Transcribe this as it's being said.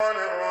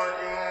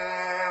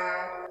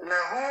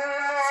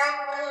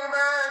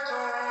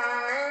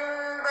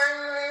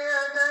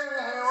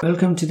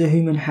Welcome to the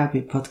Human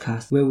Habit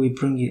Podcast, where we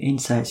bring you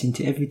insights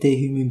into everyday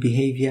human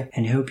behavior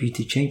and help you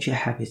to change your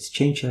habits,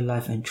 change your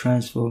life, and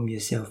transform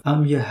yourself.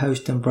 I'm your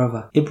host and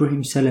brother,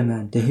 Ibrahim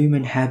Salaman, the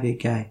Human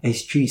Habit Guy, a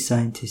street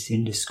scientist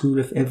in the School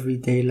of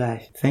Everyday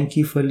Life. Thank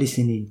you for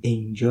listening.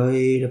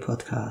 Enjoy the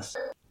podcast.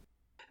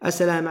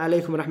 Assalamu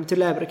alaikum wa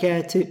rahmatullahi wa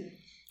barakatuh.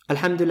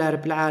 Alhamdulillah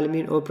Rabbil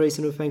Alameen. All praise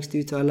and all thanks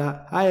due to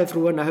Allah. Hi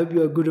everyone, I hope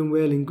you are good and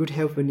well, in good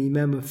health and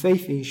iman of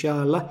faith,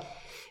 inshallah.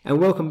 And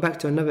welcome back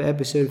to another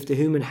episode of the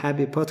Human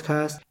Habit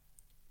Podcast.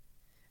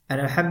 And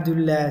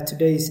alhamdulillah,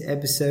 today's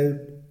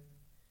episode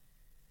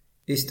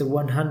is the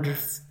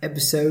 100th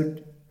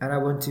episode. And I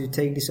want to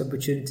take this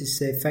opportunity to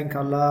say thank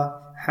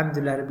Allah.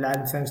 Alhamdulillah Rabbil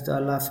Alameen. Thanks to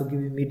Allah for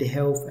giving me the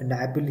health and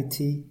the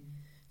ability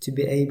to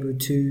be able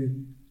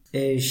to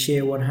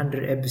share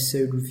 100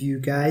 episodes with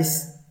you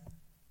guys.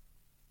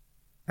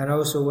 And I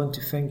also want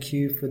to thank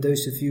you for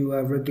those of you who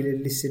are regular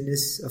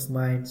listeners of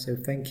mine. So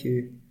thank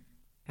you.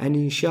 And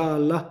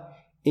inshallah,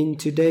 in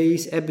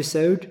today's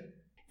episode,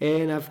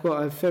 and I've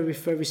got a very,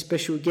 very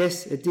special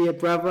guest, a dear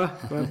brother,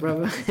 my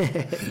brother,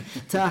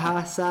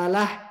 Taha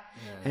Salah.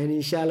 Yeah. And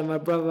inshallah, my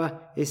brother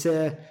is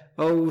a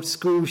old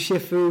school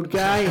Sheffield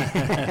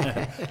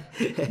guy.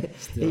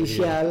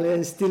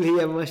 Inshallah, still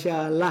here,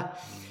 mashallah.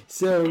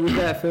 So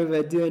without further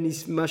ado, and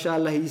he's,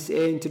 mashallah, he's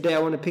in today. I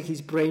want to pick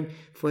his brain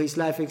for his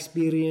life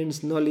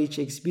experience, knowledge,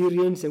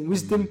 experience, and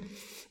wisdom.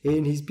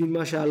 And he's been,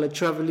 mashallah,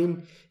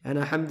 traveling, and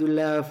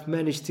alhamdulillah, I've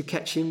managed to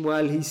catch him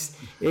while he's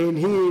here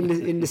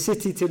in the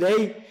city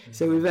today.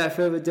 So without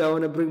further ado, I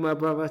want to bring my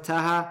brother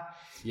Taha.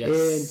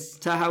 Yes.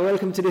 And Taha,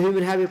 welcome to the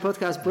Human Habit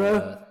Podcast,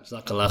 bro.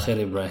 Jazakallah khair,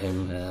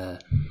 Ibrahim.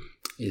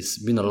 It's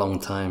been a long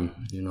time,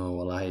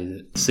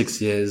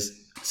 6 years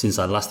since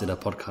I last did a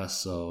podcast,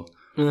 so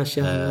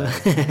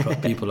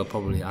people are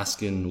probably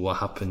asking what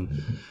happened.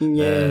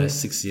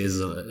 6 years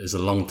is a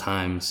long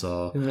time,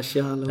 so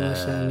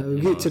mashallah.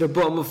 We'll get to the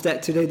bottom of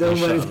that today, don't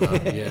worry.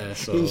 Yeah,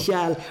 so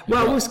inshallah.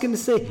 Well, I was going to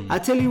say, I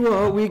tell you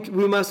what, we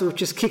might as well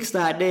just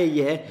kickstart there,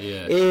 yeah.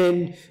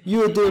 And you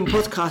were doing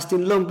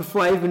podcasting long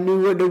before I even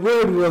knew what the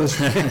word was.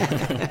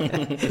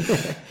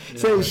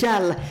 So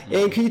inshallah,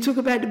 and can you talk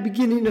about the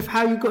beginning of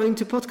how you got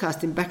into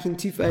podcasting back in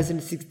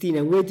 2016,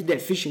 and where did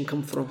that vision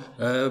come from?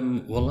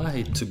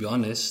 Wallahi, to be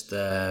honest,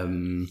 I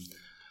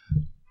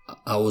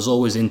was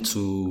always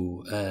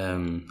into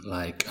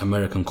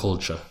American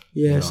culture.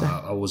 Yes,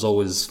 I was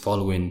always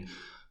following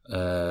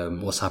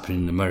what's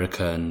happening in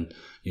America, and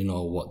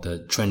what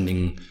the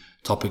trending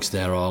topics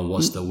there are,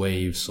 what's the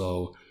wave.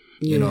 So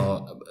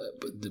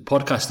the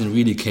podcasting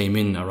really came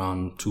in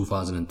around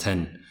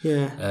 2010.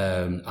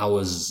 I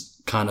was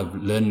kind of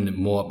learning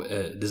more.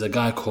 There's a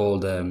guy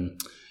called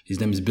his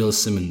name is Bill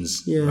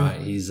Simmons. Right?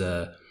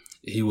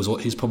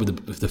 He's probably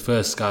the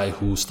first guy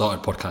who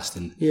started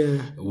podcasting.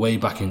 Way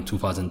back in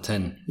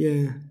 2010.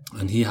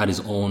 And he had his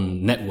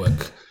own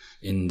network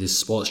in this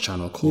sports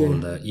channel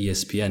called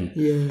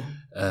ESPN.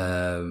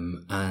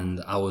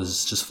 And I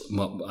was just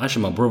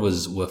my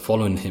brothers were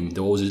following him.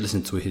 They were always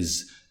listening to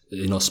his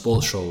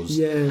sports shows.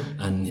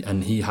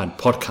 And he had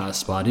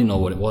podcasts, but I didn't know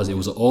what it was. It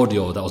was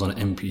audio that was on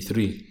an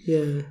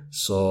MP3.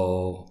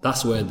 So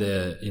that's where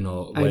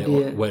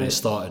where it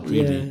started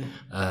really.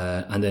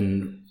 And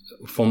then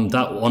from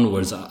that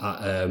onwards,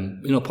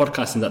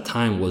 podcasting that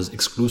time was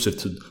exclusive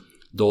to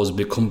those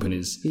big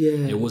companies.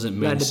 It wasn't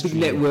mainstream.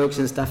 Like the big networks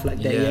and stuff like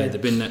that. The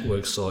big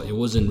networks. So it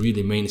wasn't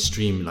really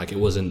mainstream. Like it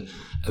wasn't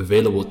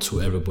available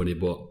to everybody.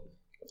 But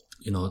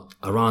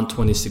around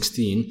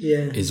 2016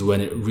 is when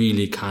it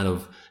really kind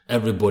of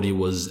everybody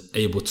was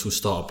able to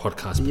start a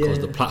podcast because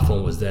the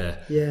platform was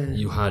there.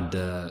 You had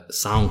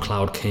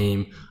SoundCloud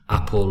came,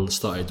 Apple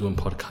started doing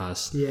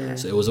podcasts.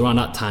 So it was around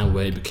that time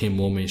where it became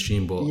more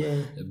mainstream. But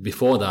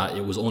before that,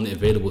 it was only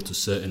available to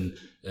certain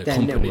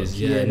companies,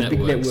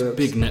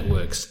 big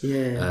networks.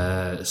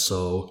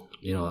 So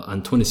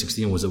and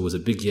 2016 was a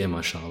big year,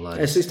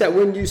 mashallah. So is that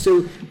when you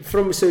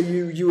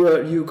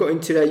got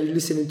into that, you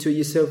listening to it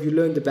yourself, you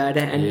learned about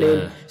it, and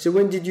then so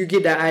when did you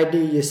get that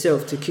idea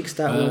yourself to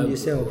kickstart one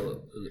yourself?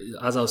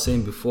 As I was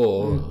saying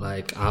before,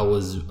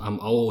 I'm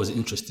always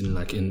interested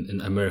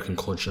in American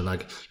culture.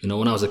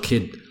 When I was a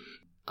kid,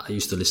 I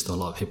used to listen to a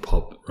lot of hip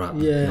hop, rap.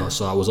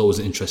 So I was always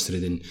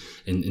interested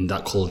in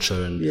that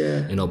culture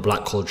and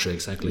black culture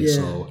exactly.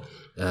 So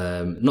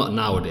not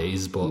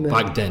nowadays, but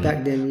back then.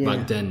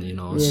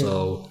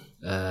 So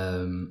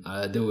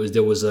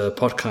there was a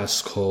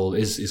podcast called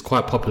is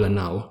quite popular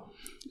now.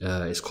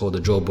 It's called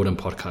the Joe Budden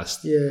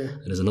podcast.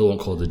 And there's another one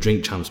called the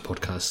Drink Champs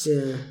podcast.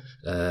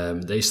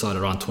 They started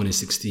around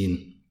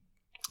 2016.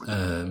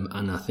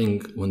 And I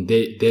think when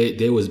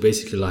they was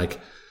basically like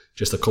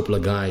just a couple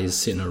of guys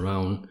sitting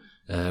around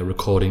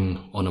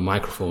recording on a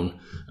microphone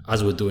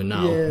as we're doing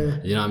now.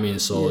 You know what I mean?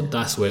 So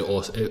that's where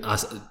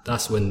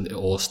that's when it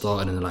all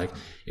started, and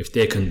if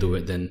they can do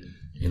it, then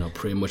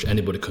pretty much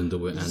anybody can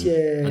do it,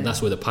 and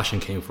that's where the passion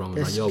came from.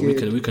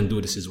 We can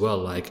do this as well.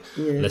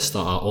 Let's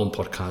start our own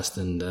podcast,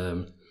 and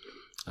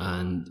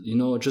And, you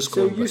know, just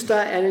So go. you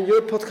started, and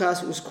your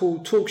podcast was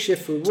called Talk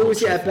Sheffield. What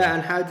was it about,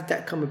 and how did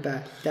that come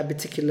about? That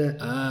particular,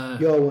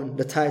 your one,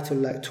 the title,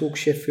 like Talk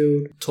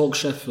Sheffield. Talk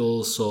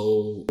Sheffield.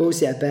 So What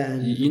was it about?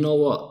 And you know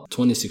what?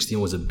 2016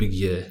 was a big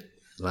year.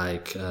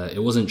 Like,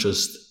 it wasn't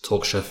just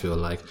Talk Sheffield.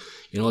 Like,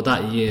 you know,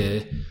 that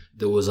year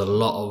there was a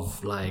lot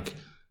of like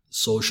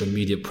social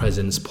media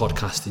presence,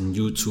 podcasting,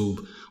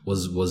 YouTube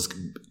was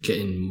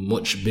getting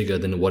much bigger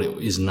than what it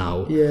is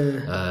now.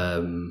 Yeah.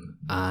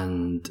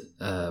 And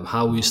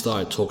how we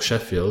started Talk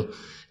Sheffield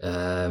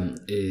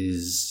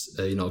is,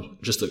 you know,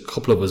 just a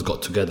couple of us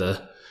got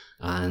together.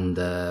 And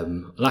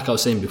like I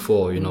was saying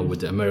before, you know,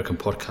 with the American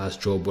podcast,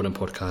 Joe Budden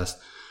podcast,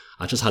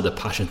 I just had the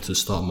passion to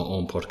start my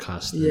own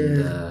podcast.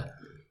 Yeah.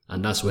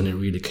 And that's when it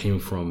really came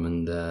from.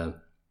 And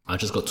I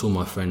just got two of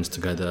my friends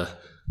together.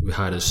 We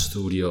had a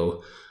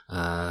studio.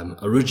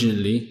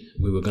 Originally,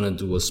 we were going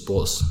to do a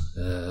sports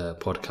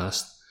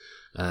podcast.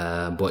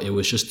 But it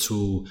was just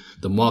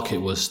the market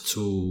was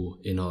too,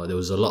 you know, there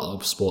was a lot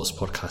of sports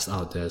podcasts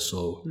out there.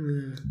 So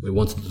we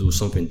wanted to do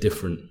something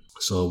different.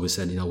 So we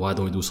said, you know, why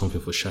don't we do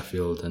something for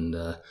Sheffield? And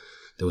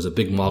there was a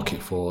big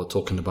market for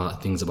talking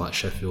about things about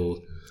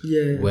Sheffield,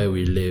 where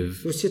we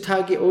live. What's your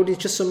target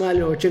audience? Just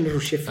Somali or general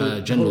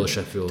Sheffield? General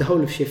Sheffield. The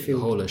whole of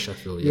Sheffield. The whole of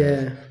Sheffield,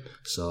 yeah.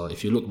 So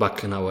if you look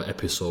back in our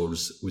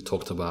episodes, we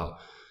talked about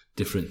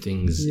different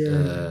things.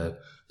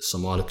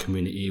 Somali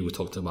community, we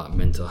talked about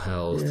mental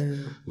health,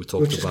 we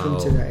talked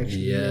about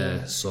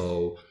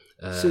so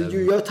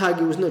your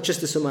target was not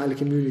just the Somali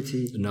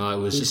community. No, it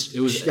was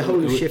the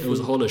whole of Sheffield. It was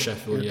the whole of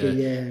Sheffield.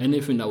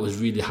 Anything that was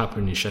really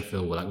happening in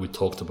Sheffield, like we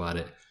talked about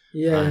it.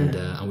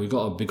 And we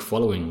got a big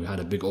following. We had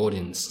a big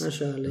audience at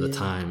the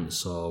time.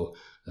 So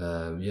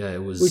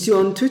it was. Was you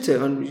on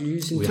Twitter? On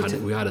using Twitter?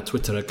 We had a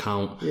Twitter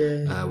account.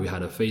 We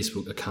had a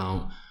Facebook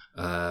account.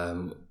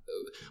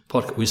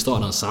 We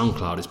started on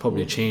SoundCloud. It's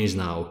probably changed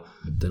now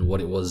than what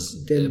it was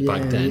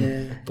back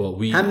then. But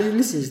how many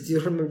listens do you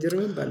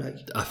remember?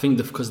 Like, I think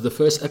because the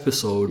first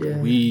episode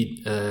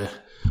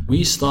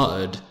we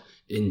started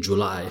in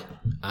July,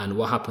 and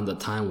what happened at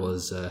the time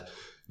was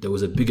there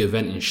was a big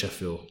event in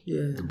Sheffield,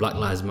 the Black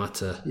Lives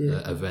Matter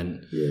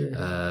event.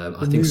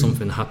 I think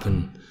something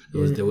happened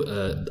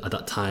at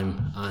that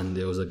time, and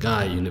there was a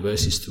guy,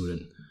 university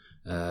student.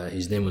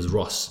 His name was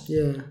Ross,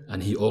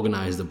 and he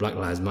organised the Black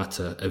Lives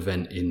Matter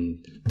event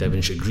in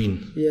Devonshire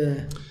Green.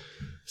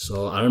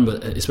 So I remember,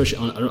 especially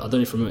I don't know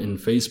if you remember in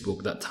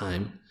Facebook that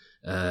time,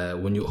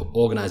 when you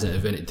organise an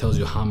event, it tells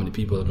you how many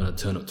people are going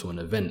to turn up to an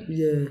event.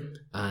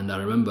 And I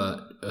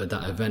remember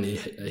that event,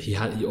 he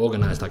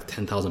organised like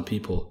 10,000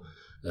 people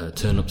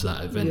turn up to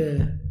that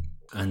event.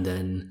 And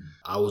then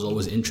I was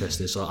always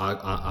interested, so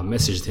I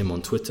messaged him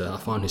on Twitter. I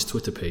found his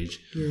Twitter page.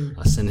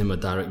 I sent him a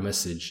direct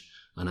message.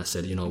 And I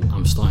said, you know,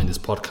 I'm starting this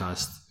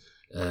podcast.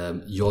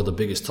 You're the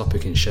biggest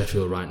topic in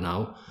Sheffield right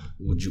now.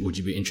 Would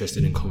you be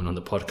interested in coming on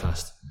the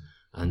podcast?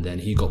 And then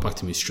he got back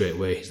to me straight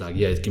away. He's like,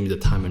 yeah, give me the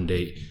time and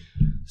date.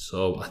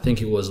 So I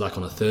think it was like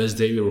on a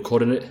Thursday we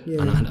recorded it.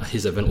 And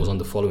his event was on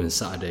the following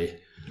Saturday.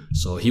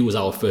 So he was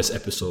our first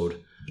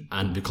episode.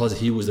 And because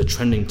he was the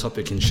trending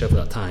topic in Sheffield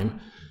at that time,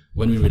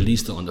 when we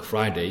released it on the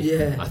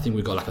Friday, I think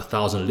we got like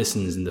 1,000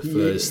 listens in the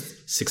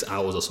first 6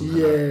 hours or something.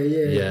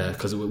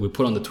 Because we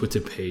put on the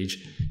Twitter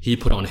page, he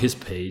put it on his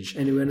page,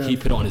 and he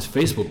put it on his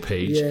Facebook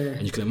page,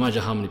 and you can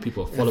imagine how many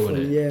people are following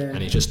it,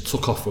 and it just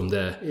took off from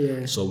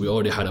there. So we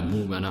already had a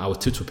movement, and our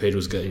Twitter page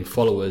was getting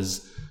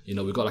followers. You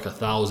know, we got like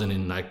 1,000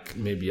 in like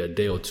maybe a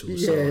day or two.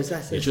 So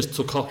it just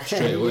took off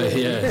straight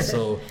away.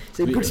 So it's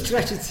a good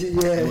strategy.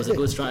 It was a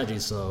good strategy.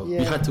 So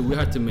we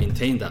had to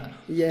maintain that.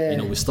 You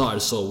know, we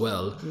started so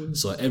well.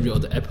 So every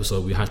other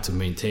episode we had to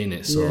maintain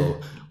it. So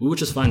we were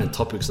just finding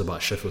topics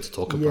about Sheffield to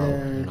talk about.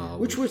 You know,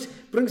 which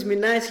brings me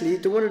nicely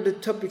to one of the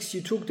topics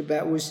you talked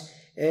about was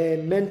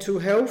mental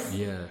health.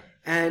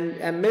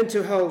 And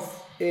mental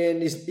health,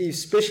 and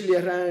especially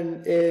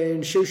around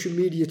social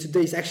media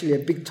today, is actually a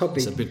big topic.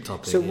 It's a big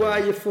topic. So what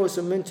are your thoughts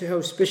on mental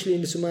health, especially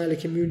in the Somali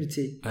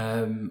community?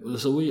 I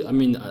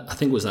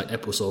think it was like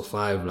episode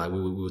 5. Like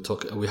we were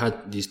talking. We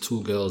had these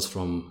two girls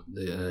from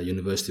the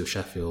University of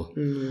Sheffield.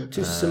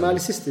 Two Somali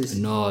sisters.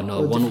 No.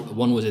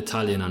 One was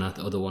Italian, and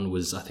the other one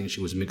was, I think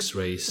she was mixed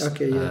race.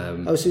 Okay.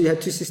 So you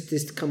had two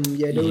sisters to come.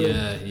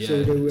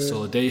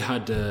 So they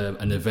had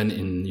an event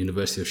in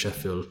University of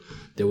Sheffield.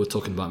 They were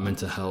talking about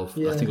mental health.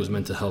 I think it was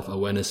Mental Health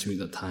Awareness Week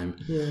at that time.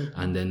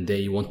 And then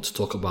they want to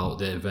talk about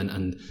their event,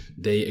 and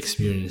they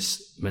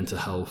experienced mental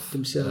health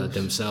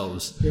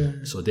themselves.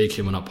 So they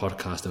came on our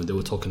podcast, and they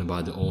were talking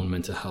about their own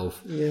mental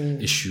health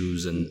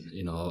issues, and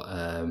you know,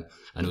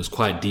 and it was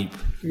quite deep.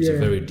 It was a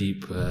very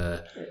deep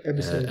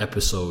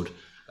episode.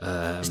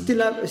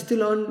 Still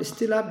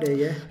up there,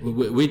 yeah.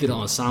 We did it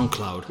on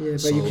SoundCloud. Yeah,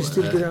 but you can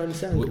still get it on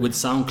SoundCloud. With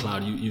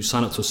SoundCloud, you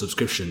sign up to a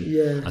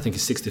subscription. I think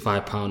it's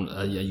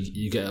 £65.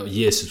 You get a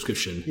year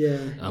subscription.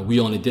 We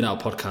only did our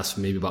podcast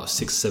for maybe about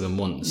 6-7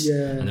 months,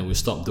 and then we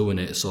stopped doing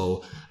it.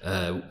 So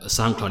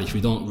SoundCloud, if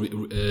you don't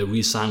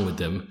re-sign with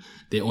them,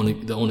 they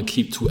only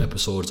keep 2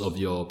 episodes of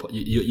your.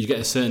 You get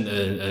a certain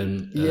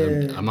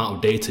amount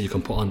of data you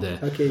can put on there.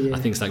 Okay, yeah. I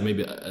think it's like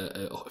maybe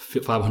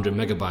 500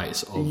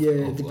 megabytes of.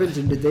 It depends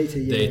on the data.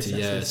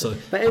 Yeah, So,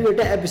 but anyway,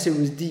 that episode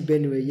was deep.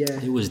 Anyway, yeah.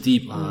 It was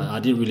deep. I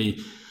didn't really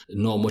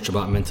know much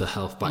about mental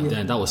health back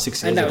then. That was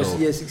 6 years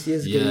ago. 6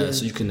 years ago. Yeah,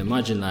 so you can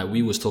imagine, like,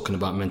 we was talking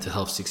about mental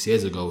health 6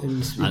 years ago,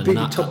 and it's a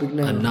big topic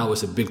now. And now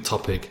it's a big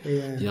topic. Yeah.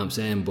 You know what I'm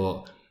saying?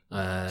 But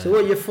so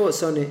what are your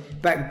thoughts on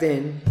it back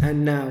then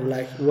and now,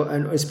 like, what,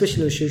 and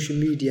especially on social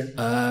media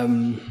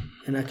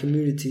and our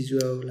community as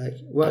well? Like,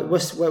 what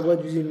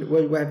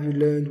have you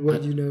learned?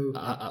 What do you know?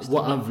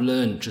 What I've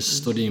learned just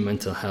studying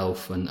mental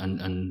health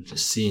and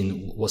just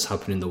seeing what's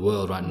happening in the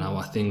world right now,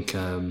 I think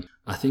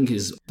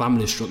is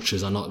family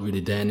structures are not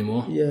really there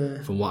anymore.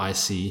 Yeah. From what I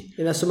see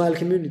in a Somali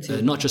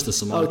community, not just the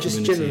Somali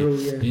community, general,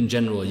 yeah. In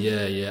general,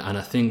 yeah. And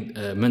I think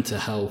mental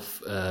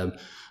health.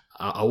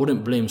 I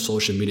wouldn't blame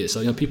social media.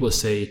 So, you know, people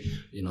say,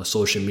 you know,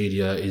 social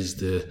media is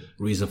the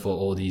reason for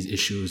all these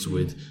issues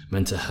with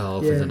mental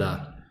health and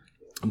that.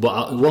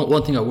 But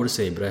one thing I would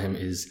say, Ibrahim,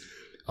 is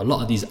a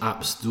lot of these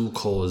apps do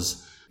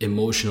cause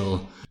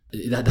emotional.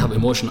 They have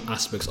emotional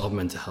aspects of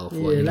mental health.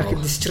 Yeah, like a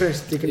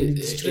distress. They can be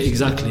distressed.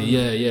 Exactly.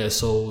 Yeah.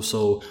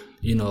 So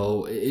you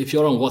know, if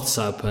you're on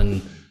WhatsApp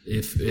and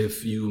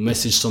if you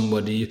message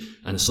somebody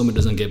and somebody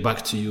doesn't get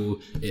back to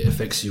you, it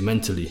affects you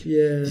mentally.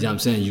 Yeah. You know what I'm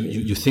saying?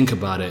 You think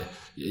about it.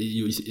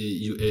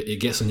 It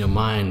gets on your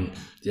mind.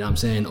 You know what I'm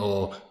saying?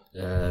 Or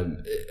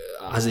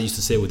as I used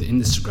to say with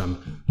Instagram,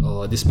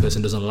 or this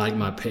person doesn't like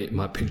my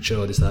picture,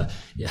 or this that.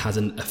 It has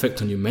an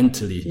effect on you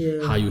mentally.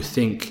 Yeah. How you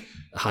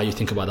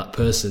think about that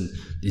person.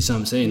 You see what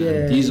I'm saying? Yeah,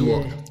 and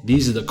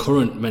these are the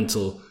current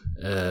mental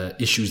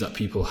issues that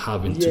people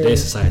have in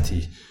today's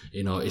society.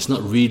 You know, it's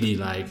not really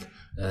like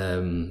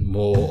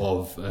more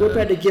of. What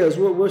about the girls?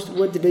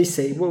 What did they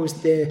say? What was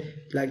their,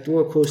 like,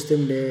 what caused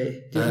them there?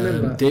 Do you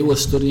remember? They were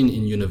studying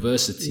in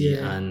university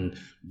and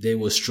they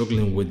were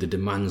struggling with the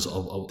demands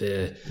of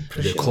their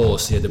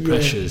course, the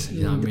pressures.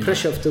 You know what I mean? The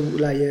pressure of the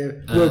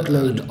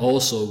workload, and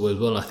also as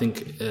well, I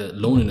think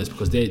loneliness,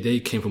 because they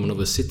came from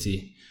another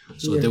city.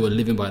 So they were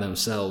living by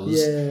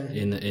themselves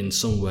in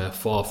somewhere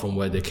far from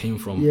where they came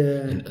from,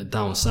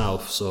 down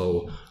south.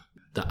 So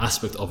the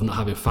aspect of not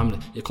having family,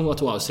 it comes back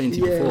to what I was saying to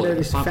you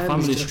before.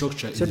 Family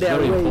structure is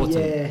very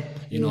important.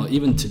 You know,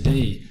 even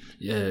today,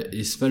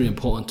 it's very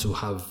important to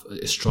have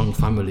a strong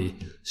family,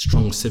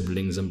 strong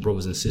siblings and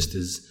brothers and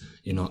sisters.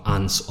 You know,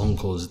 aunts,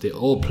 uncles, they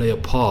all play a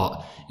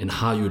part in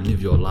how you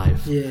live your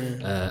life.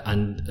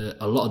 And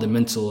a lot of the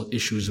mental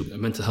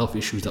health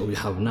issues that we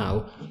have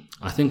now,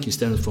 I think it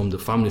stems from the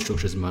family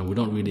structures, man. We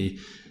don't really,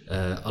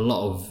 a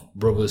lot of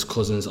brothers,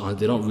 cousins,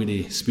 they don't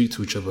really speak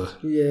to each other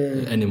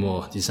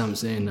anymore. Do you see what I'm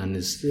saying? And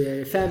it's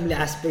family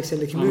aspects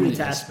and the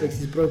community aspects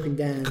is broken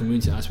down.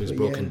 Community aspects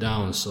broken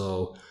down.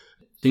 So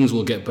things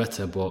will get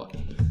better, but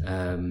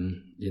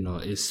you know,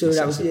 it's so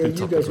that was a big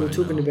you guys were right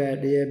talking now.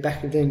 about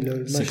back then,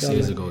 Lord, 6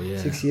 years ago.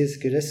 6 years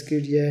ago, that's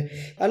good.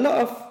 A lot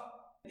of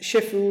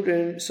Sheffield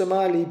and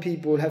Somali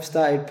people have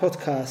started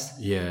podcasts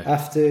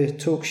after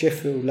Talk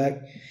Sheffield,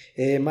 like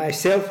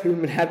myself,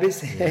 Human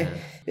Habits,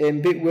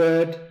 and Big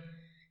Word,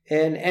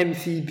 and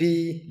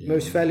MVB,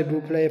 Most Valuable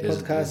Player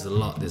podcast.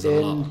 There's a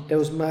lot. There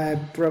was my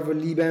brother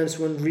Liban's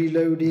one,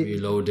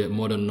 Reloaded,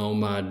 Modern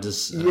Nomad.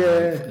 There's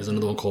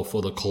another one called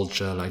For the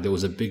Culture. Like there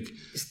was a big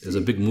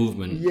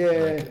movement.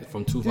 Like,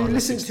 from 2016. Do you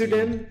listen to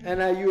them, and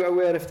are you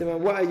aware of them?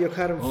 And what are your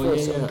current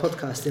thoughts on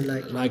podcasting?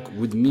 Like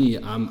with me,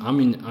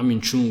 I'm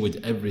in tune with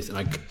everything.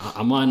 Like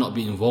I might not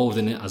be involved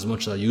in it as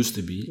much as I used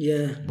to be.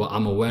 But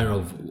I'm aware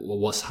of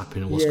what's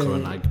happening, what's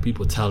current. Like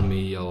people tell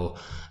me, or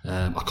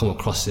I come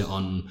across it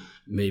on.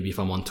 Maybe if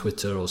I'm on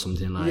Twitter or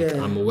something, like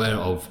I'm aware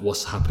of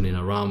what's happening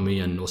around me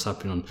and what's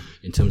happening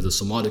in terms of the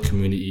Somali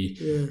community.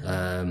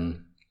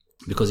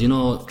 Because, you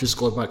know, just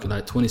go back,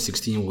 like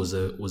 2016 was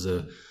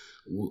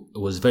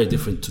very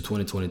different to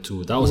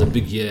 2022. That was a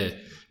big year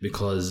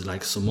because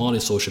like Somali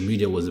social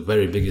media was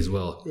very big as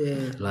well.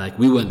 Like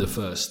we weren't the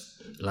first.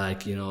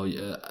 Like, you know,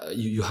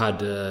 you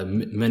had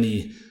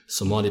many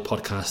Somali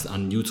podcasts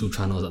and YouTube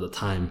channels at the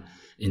time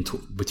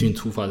between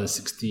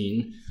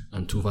 2016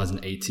 and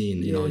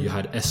 2018. You know, you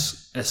had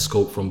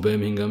S-Scope from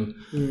Birmingham.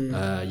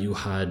 You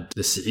had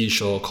the City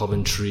Show,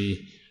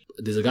 Coventry.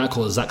 There's a guy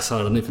called Zach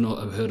Salad. I don't know if you know,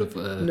 I've heard of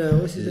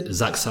what's his name?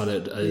 Zach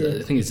Salad.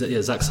 I think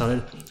it's Zach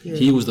Salad.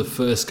 He was the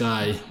first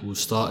guy who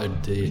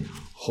started the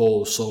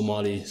whole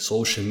Somali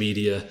social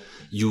media,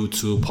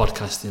 YouTube,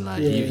 podcasting.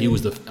 Like he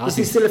was the. Is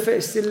he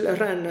still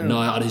around now?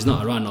 No, he's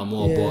not around no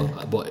more.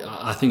 But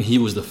I think he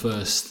was the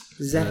first.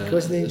 Zach,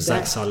 what's his name?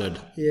 Zach Salad.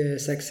 Yeah,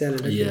 Zach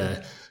Salad.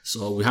 Yeah.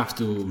 So we have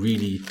to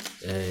really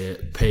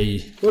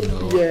pay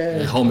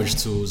homage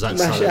to Zach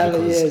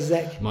Salad.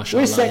 Zach.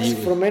 Mashallah, where's Zach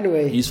from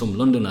anyway? He's from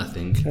London, I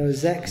think. Oh,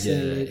 Zach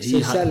Salad.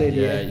 Salad.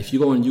 If you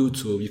go on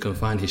YouTube, you can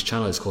find his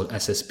channel. It's called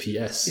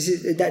SSPS.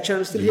 Is that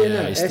channel still here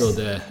now? Yeah, it's still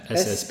there.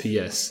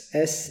 SSPS.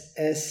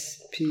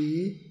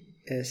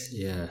 SSPS.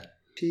 Yeah.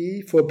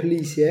 P for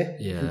police, yeah?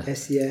 Yeah. And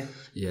S, yeah.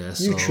 Yeah.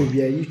 So,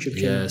 YouTube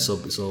channel. Yeah. So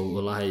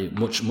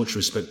much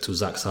respect to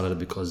Zach Salah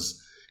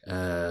because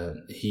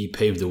he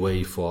paved the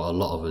way for a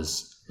lot of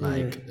us.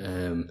 Like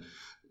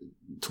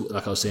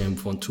like I was saying,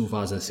 from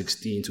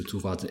 2016 to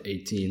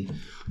 2018,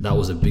 that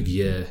was a big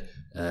year.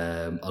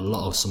 A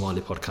lot of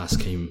Somali podcasts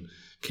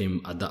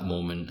came at that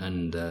moment,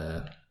 and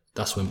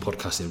that's when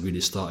podcasting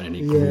really started, and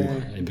it grew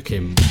and it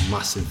became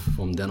massive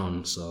from then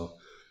on. So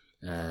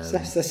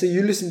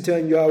you listen to it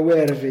and you're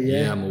aware of it,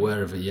 yeah? Yeah, I'm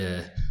aware of it,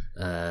 yeah.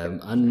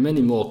 And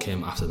many more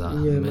came after that.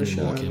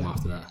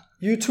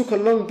 You took a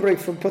long break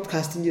from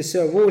podcasting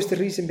yourself. What was the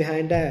reason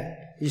behind that?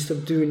 You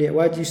stopped doing it.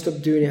 Why did you stop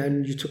doing it?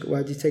 And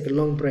why did you take a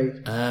long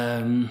break?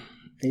 And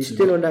you're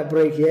still on that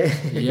break, yeah?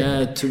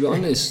 Yeah, to be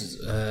honest.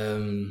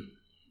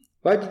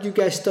 Why did you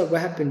guys stop?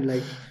 What happened?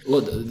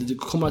 Well, to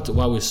come back to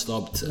why we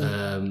stopped, two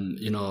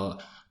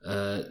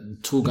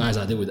guys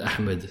I did with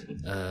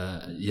Ahmed,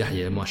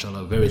 Yahya,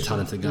 mashallah, very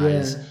talented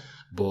guys. Yeah.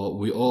 But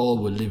we all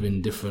were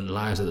living different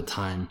lives at the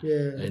time.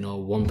 Yeah.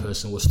 One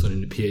person was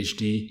studying a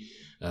PhD.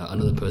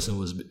 Another person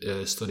was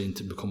studying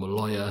to become a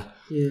lawyer.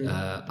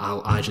 Yeah.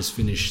 I just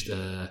finished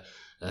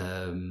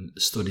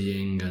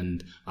studying,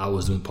 and I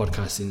was doing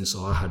podcasting,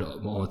 so I had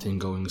my own thing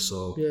going.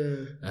 So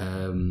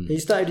you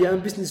started your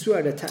own business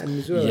at the time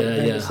as well.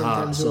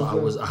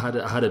 I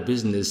had a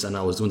business, and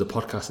I was doing the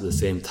podcast at the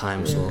same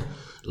time. Yeah. So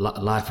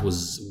life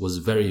was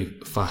very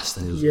fast,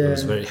 and it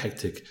was very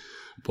hectic.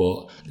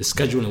 But the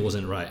scheduling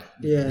wasn't right.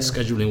 Yeah. The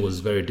scheduling was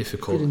very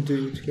difficult. Couldn't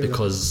do it together.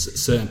 Because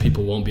certain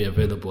people won't be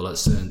available at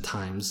certain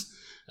times.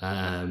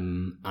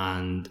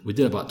 And we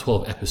did about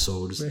 12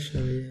 episodes.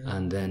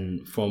 And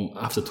then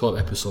after 12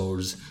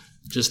 episodes,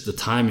 just the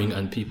timing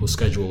and people's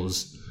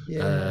schedules.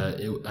 Yeah.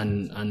 You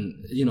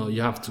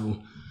have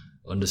to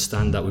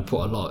understand that we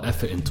put a lot of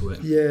effort into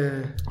it.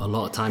 Yeah. A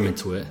lot of time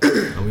into it.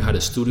 And we had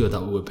a studio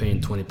that we were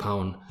paying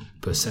 £20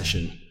 per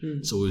session.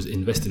 So we was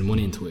investing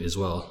money into it as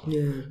well.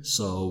 Yeah.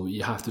 So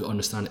you have to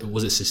understand,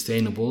 was it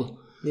sustainable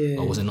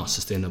or was it not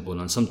sustainable?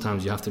 And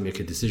sometimes you have to make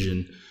a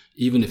decision,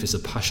 even if it's a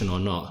passion or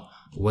not,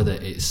 whether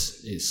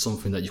it's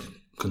something that you can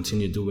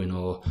continue doing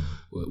or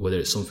whether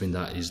it's something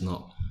that is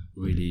not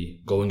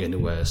really going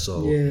anywhere.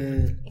 So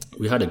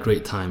we had a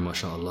great time,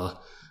 mashallah.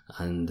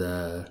 And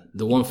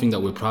the one thing that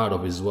we're proud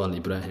of as well,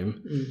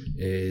 Ibrahim,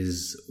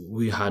 is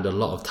we had a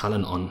lot of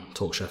talent on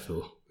Talk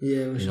Sheffield.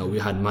 Yeah, we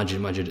had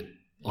Majid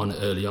on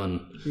early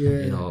on.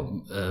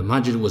 Yeah.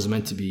 Majid was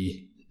meant to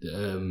be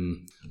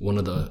one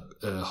of the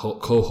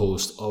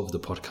co-hosts of the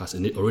podcast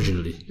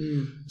originally.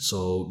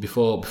 So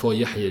before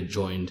Yahya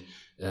joined,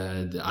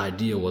 the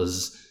idea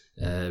was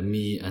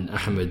me and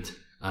Ahmed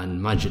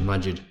and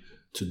Majid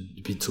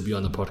to be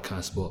on the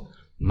podcast, but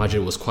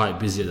Majid was quite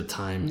busy at the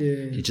time.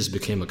 Yeah. He just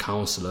became a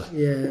councillor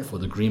for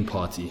the Green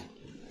Party.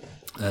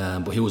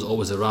 But he was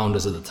always around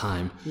us at the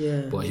time.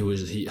 Yeah. But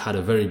he had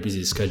a very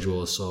busy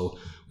schedule, so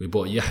we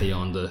brought Yahya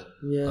on the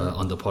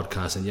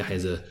podcast, and Yahya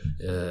is a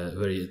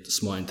very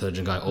smart,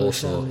 intelligent guy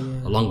also,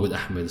 along with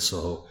Ahmed.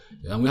 So,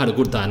 and we had a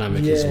good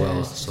dynamic as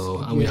well.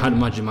 So, and we had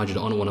Majid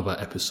on one of our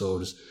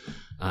episodes,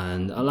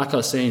 and like I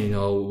was saying,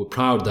 we're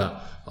proud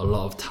that a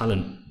lot of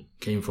talent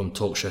came from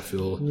Talk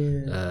Sheffield.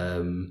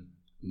 Yeah.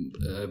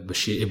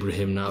 Bashir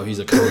Ibrahim now, he's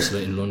a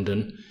councillor in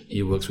London.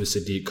 He works with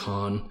Sadiq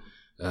Khan.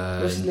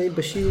 What's his name?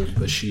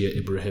 Bashir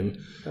Ibrahim.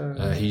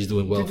 He's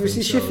doing well for himself. Was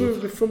he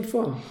Sheffield from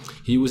farm?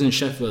 He was in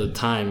Sheffield at the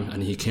time,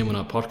 and he came on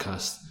our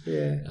podcast.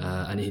 Yeah.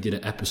 And he did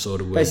an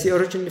episode with... But is he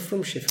originally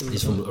from Sheffield?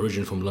 He's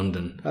originally from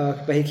London.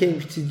 But he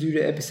came to do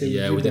the episode.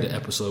 Yeah, we did an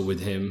episode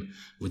with him.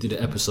 We did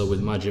an episode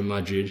with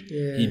Majid.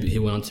 Yeah. He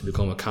went on to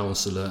become a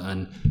councillor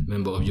and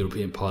member of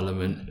European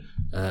Parliament.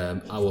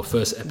 Our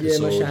first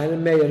episode. Yeah, mashallah,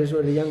 mayor as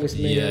well, the youngest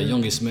mayor. Yeah,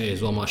 youngest mayor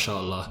as well,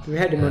 mashallah. We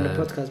had him on the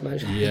podcast,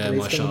 mashallah. Yeah,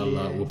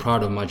 mashallah. We're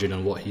proud of Majid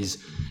and what he's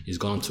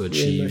gone on to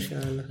achieve.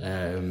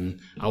 Yeah,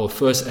 our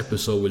first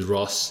episode with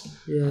Ross,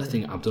 I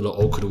think Abdullah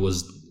Okra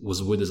was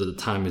with us at the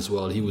time as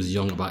well. He was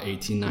young, about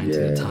 18, 19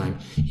 at the time.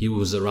 He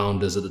was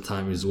around us at the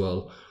time as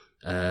well.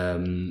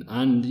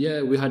 And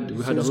we had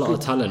a lot of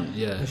talent.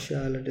 Yeah,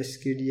 mashallah, that's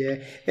good. Yeah,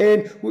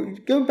 and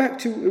going back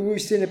to what we were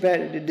saying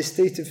about the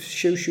state of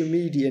social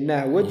media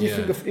now, what do you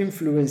think of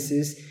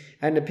influences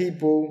and the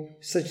people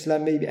such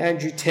like maybe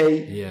Andrew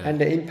Tate and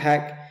the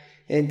impact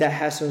and that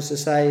has on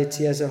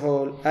society as a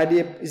whole?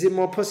 Is it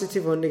more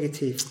positive or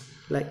negative,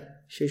 like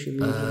social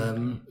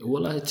media?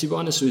 Well, to be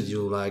honest with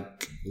you,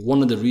 like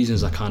one of the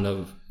reasons I kind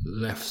of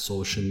left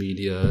social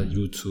media,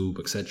 YouTube,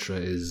 etc.,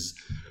 is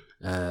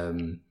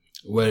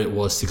where it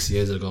was 6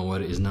 years ago and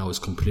where it is now is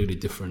completely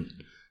different.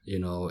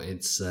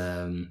 It's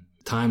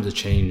times have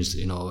changed.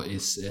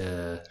 It's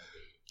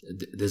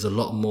there's a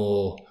lot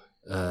more.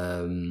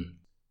 How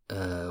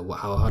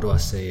do I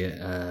say it?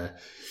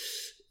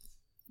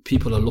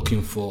 People are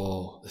looking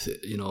for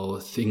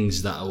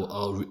things that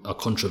are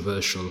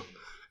controversial.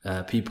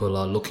 People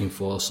are looking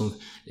for some.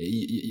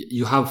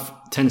 You have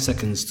 10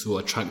 seconds to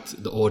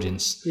attract the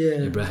audience,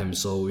 Ibrahim.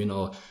 So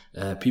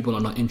people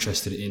are not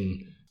interested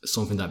in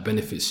something that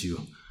benefits you.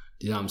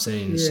 You know what I'm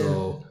saying? Yeah.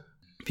 So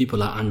people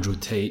like Andrew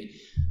Tate,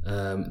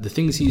 the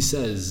things he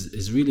says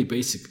is really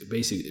basic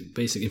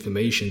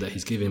information that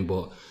he's giving,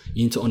 but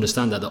you need to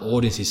understand that the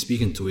audience he's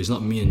speaking to is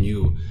not me and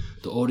you.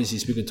 The audience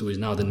he's speaking to is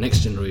now the next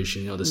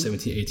generation, the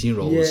 17,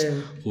 18-year-olds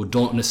who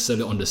don't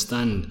necessarily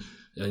understand,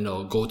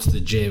 go to the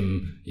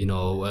gym,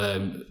 go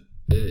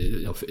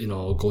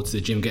to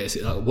the gym,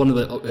 one of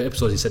the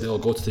episodes he said,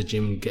 go to the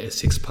gym, get a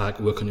 6-pack,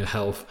 work on your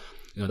health.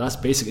 That's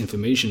basic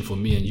information for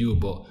me and you,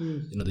 but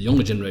the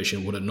younger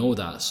generation wouldn't know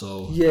that.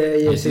 So so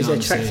it's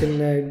attracting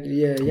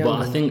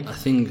but I think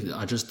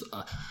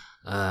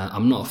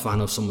I'm not a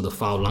fan of some of the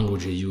foul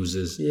language he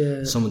uses.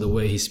 Some of the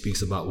way he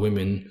speaks about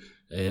women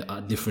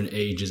at different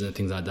ages and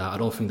things like that. I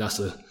don't think that's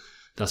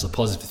a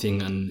positive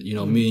thing. And me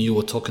and you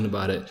were talking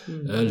about it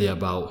earlier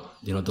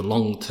about the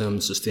long-term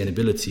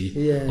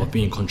sustainability of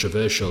being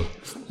controversial.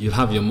 You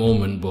have your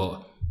moment,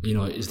 but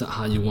is that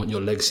how you want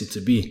your legacy to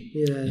be?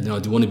 Do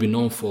you want to be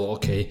known for,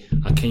 okay,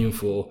 I came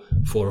for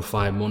 4 or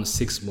 5 months,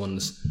 6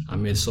 months, I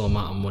made so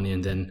amount of money,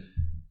 and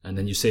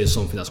then you say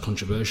something that's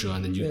controversial,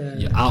 and then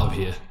you're out of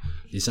here.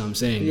 You see what I'm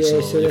saying?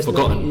 So you're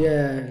forgotten.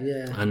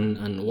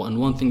 And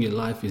one thing in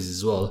life is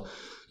as well,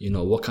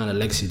 what kind of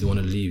legacy do you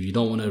want to leave? You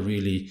don't want to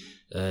really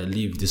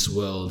leave this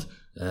world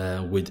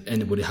with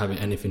anybody having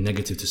anything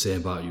negative to say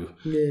about you.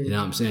 You know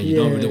what I'm saying? You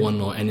don't really want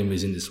no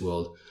enemies in this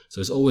world. So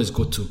it's always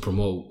good to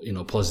promote,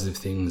 positive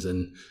things.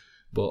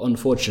 But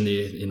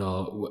unfortunately,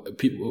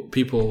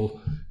 people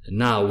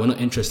now, we're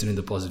not interested in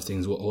the positive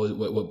things.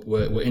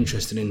 We're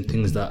interested in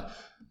things that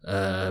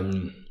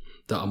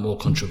are more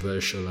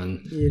controversial,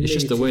 and it's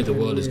just the way the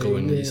world is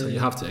going. So you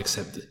have to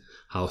accept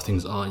how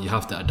things are. You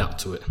have to adapt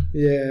to it.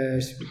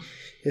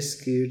 That's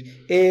good.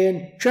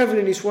 And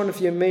traveling is one of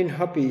your main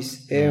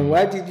hobbies. And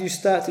why did you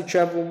start to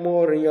travel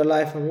more in your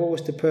life, and what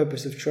was the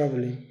purpose of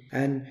traveling?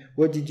 And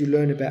what did you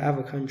learn about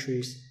other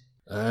countries?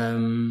 Why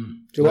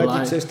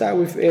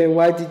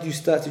did you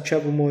start to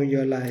travel more in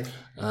your life?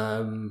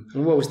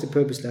 And what was the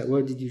purpose like?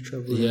 Why did you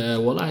travel?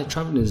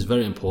 Traveling is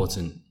very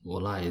important.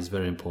 It's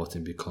very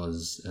important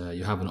because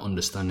you have an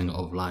understanding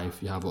of life.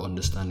 You have an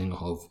understanding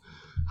of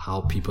how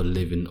people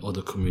live in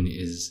other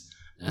communities.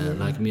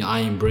 Like me, I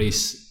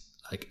embrace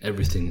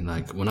everything.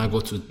 Like when I go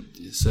to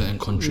certain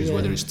countries,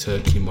 whether it's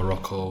Turkey,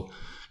 Morocco,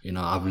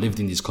 I've lived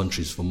in these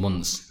countries for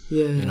months.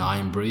 I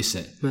embrace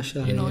it.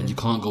 You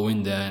can't go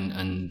in there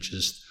and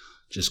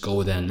just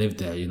go there and live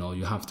there.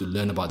 You have to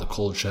learn about the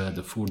culture,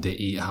 the food they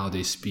eat, how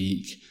they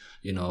speak.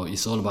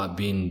 It's all about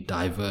being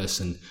diverse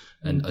and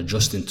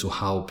adjusting to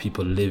how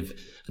people live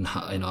and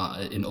how,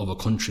 in other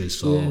countries.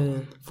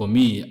 So for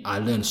me, I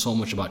learned so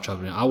much about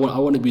traveling. I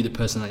want to be the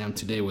person I am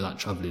today without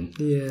traveling.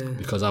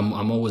 Because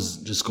I'm always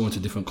just going to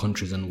different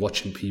countries and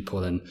watching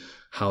people and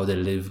how they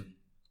live,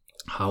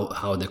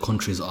 how their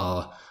countries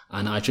are.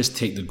 And I just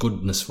take the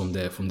goodness from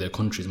their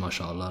countries,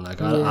 mashallah.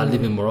 I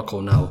live in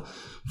Morocco now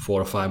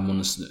 4 or 5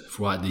 months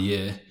throughout the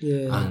year.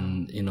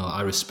 And,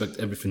 I respect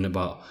everything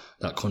about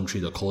that country,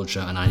 the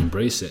culture, and I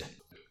embrace it.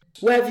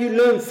 What have you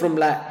learned from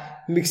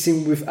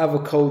mixing with other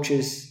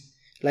cultures?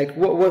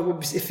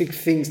 What specific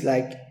things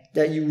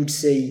that you would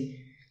say,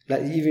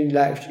 even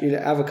in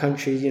other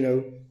countries,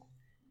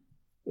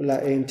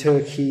 like in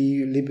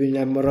Turkey,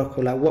 Libya, and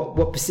Morocco,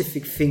 what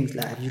specific things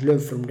have you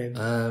learned from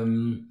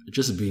them?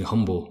 Just being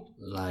humble.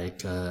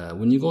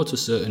 When you go to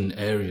certain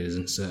areas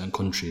and certain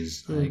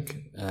countries,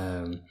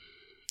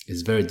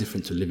 it's very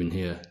different to living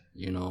here.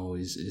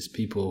 It's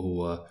people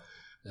who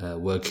are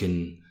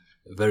working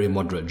very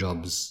moderate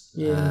jobs,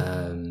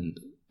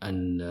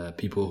 and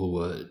people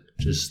who are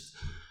just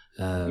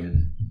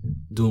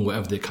doing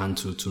whatever they can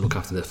to look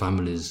after their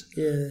families.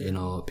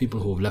 People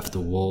who have left the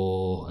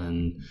war,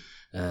 and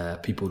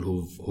people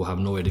who have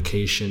no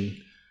education,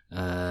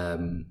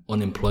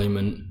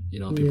 unemployment.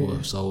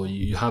 People. So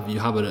you have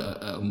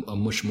a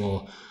much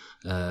more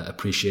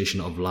appreciation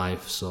of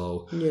life.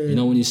 So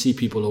when you see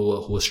people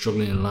who are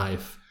struggling in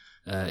life,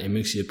 it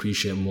makes you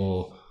appreciate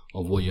more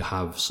of what you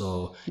have.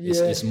 So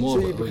it's more.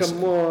 So you become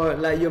more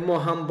you're more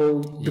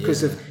humble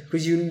because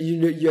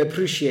you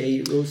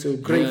appreciate, also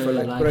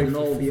grateful.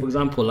 For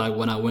example,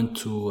 when I went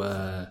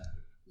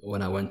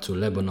to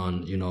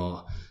Lebanon,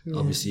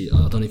 obviously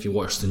I don't know if you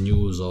watch the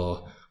news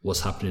or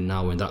what's happening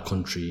now in that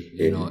country.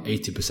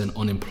 80%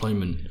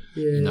 unemployment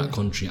in that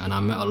country, and I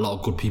met a lot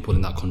of good people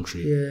in that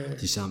country. Do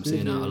you see what I'm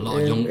saying? A lot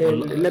of young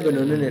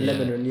Lebanon,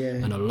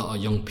 and a lot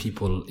of young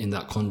people in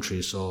that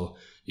country. So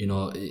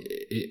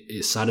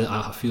it's sad.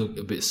 I feel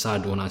a bit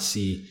sad when I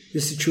see the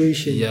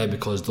situation.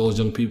 Because those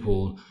young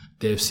people,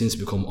 they've since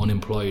become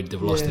unemployed.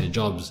 They've lost their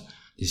jobs.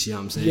 You see what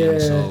I'm saying?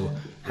 So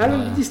how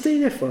long did you stay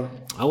there for?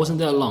 I wasn't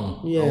there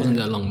long.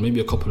 Maybe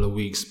a couple of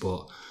weeks,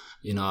 but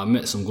I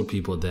met some good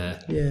people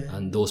there.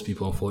 And those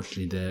people,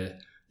 unfortunately,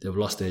 they've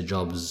lost their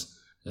jobs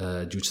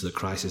due to the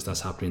crisis that's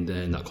happening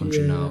there in that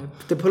country now.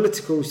 The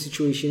political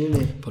situation,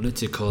 isn't it?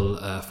 Political,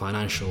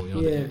 financial,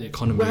 the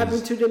economy. What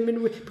happened to them?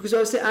 Because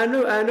I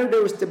know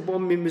there was the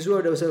bombing as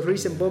well. There was a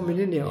recent bombing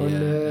in it.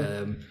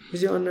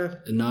 Was it on?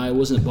 No, it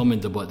wasn't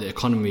bombing, but the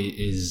economy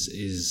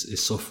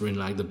is suffering.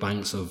 The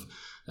banks have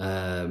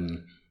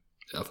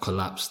have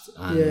collapsed,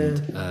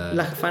 and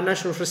like a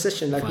financial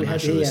recession, like we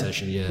had here.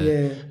 Recession,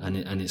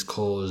 and it's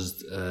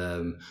caused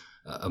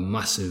a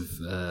massive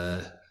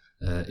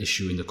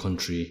issue in the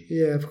country.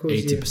 Yeah, of course.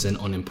 80%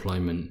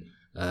 unemployment.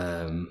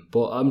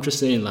 But I'm just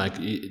saying, like,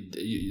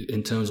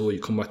 in terms of what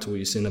you come back to what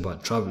you're saying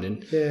about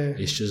traveling,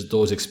 it's just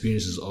those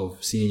experiences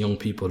of seeing young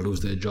people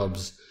lose their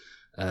jobs,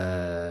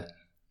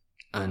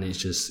 and it's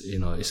just, you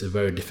know, it's a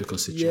very difficult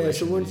situation. Yeah,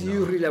 so once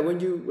you realize, when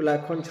you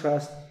like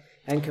contrast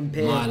and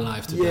compare my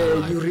life to their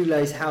life, you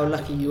realize how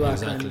lucky you are.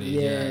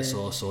 Exactly.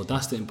 So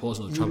that's the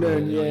importance of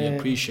traveling. You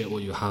appreciate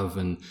what you have,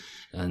 and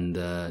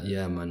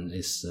man,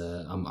 it's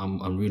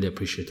I'm really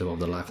appreciative of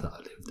the life that I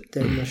lived.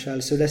 Then,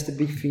 mashallah. So that's the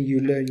big thing you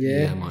learn.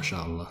 Yeah,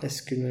 mashallah.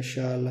 That's good,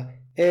 mashallah.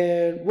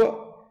 And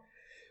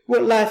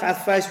what life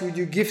advice would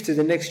you give to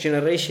the next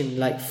generation,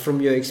 like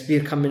from your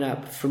experience coming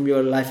up, from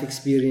your life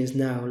experience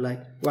now? Like,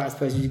 what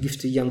advice would you give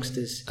to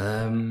youngsters,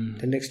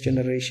 the next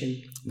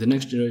generation? The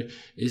next generation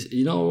is,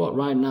 you know what,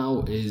 right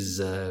now is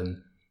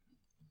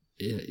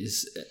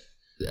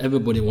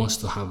everybody wants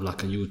to have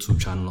like a YouTube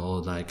channel,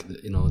 or like,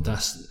 you know,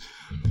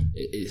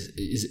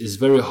 it's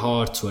very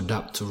hard to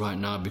adapt to right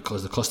now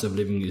because the cost of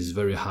living is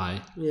very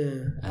high.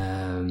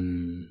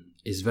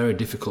 It's very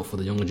difficult for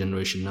the younger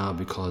generation now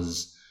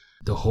because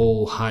the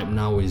whole hype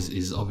now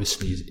is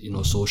obviously, you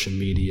know, social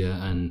media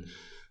and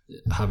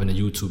having a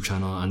YouTube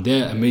channel, and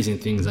they're amazing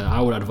things. And I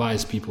would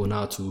advise people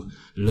now to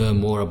learn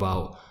more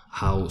about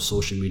how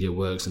social media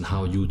works and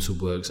how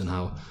YouTube works and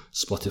how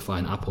Spotify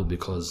and Apple,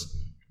 because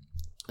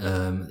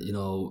you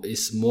know,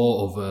 it's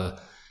more of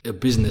a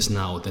business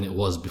now than it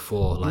was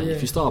before. Like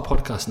if you start a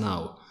podcast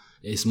now,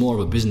 it's more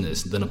of a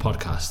business than a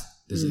podcast.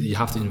 You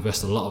have to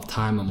invest a lot of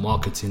time in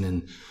marketing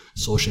and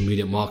social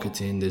media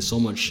marketing. There's so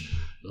much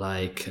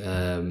like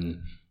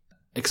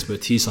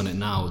expertise on it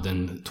now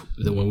than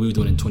when we were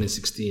doing it in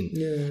 2016.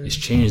 It's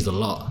changed a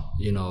lot,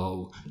 you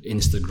know,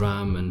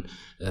 Instagram and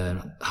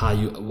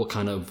what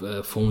kind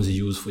of phones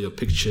you use for your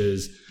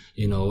pictures,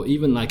 you know.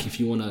 Even like if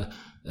you want to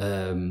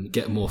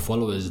get more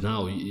followers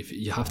now, if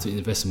you have to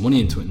invest money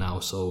into it now.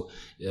 So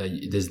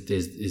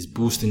there's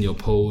boosting your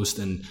post,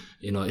 and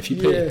you know, if you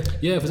pay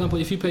for example,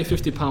 if you pay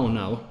 £50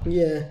 now,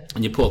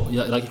 and you put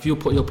like if you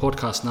put your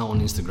podcast now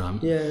on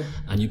Instagram,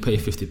 and you pay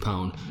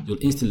 £50, you'll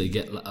instantly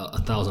get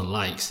 1,000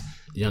 likes.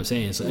 You know what I'm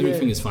saying? So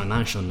everything is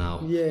financial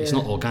now. It's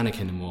not organic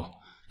anymore.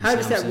 How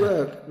does that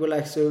work? Well,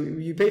 like, so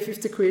you pay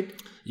 50 quid.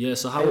 Yeah,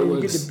 so how it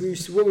works? You get the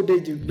boost. What would they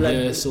do? Like,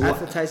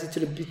 advertise it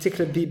to the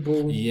particular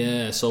people.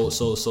 Yeah, so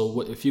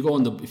if you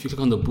click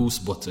on the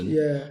boost button,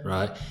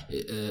 right,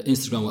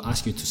 Instagram will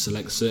ask you to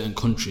select certain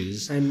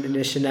countries and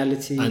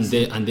nationalities,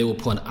 and they will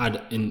put an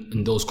ad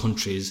in those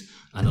countries.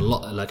 And a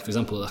lot, like for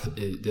example,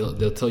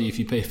 they'll tell you if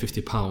you pay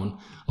 £50,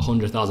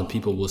 100,000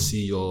 people will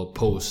see your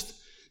post.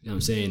 You know what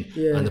I'm saying?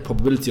 And the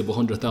probability of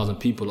 100,000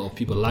 people or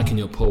people liking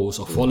your post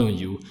or following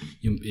you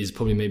is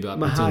probably maybe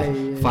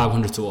between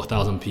 500 to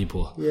 1,000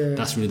 people.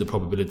 That's really the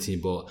probability.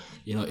 But,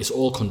 you know, it's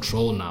all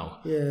controlled now.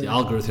 The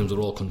algorithms are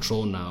all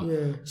controlled now.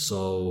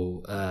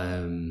 So,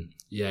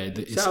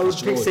 it's, so I would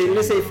say,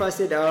 let's say if I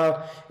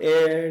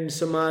said,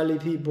 Somali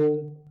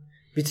people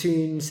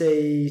between,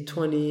 say,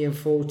 20 and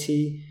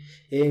 40,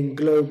 in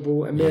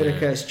global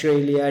America,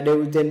 Australia,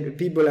 then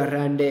people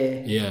around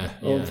there.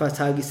 Or in fact,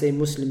 how you say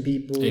Muslim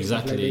people.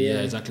 Exactly,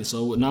 exactly.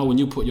 So now when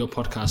you put your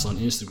podcast on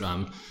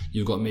Instagram,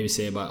 you've got maybe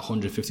say about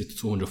 150 to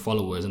 200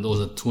 followers, and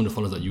those are 200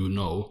 followers that you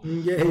know.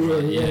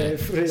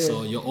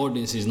 So your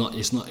audience is not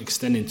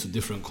extending to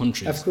different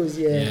countries. Of course,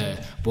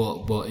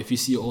 But if you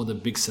see all the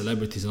big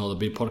celebrities and all the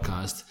big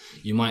podcasts,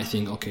 you might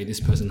think, okay, this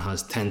person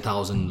has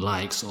 10,000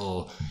 likes,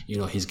 or you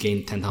know, he's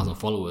gained 10,000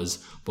 followers,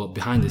 but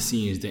behind the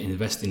scenes they're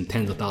investing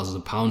tens of thousands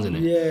of pounds in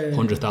it,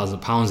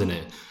 £100,000 in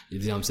it. You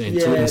know what I'm saying?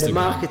 The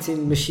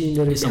marketing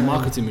machinery. It's a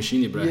marketing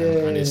machinery, bro,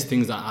 and it's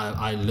things that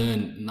I'm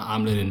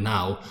learning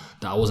now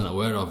that I wasn't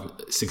aware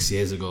of 6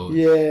 years ago.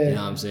 You know what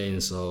I'm saying?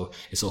 So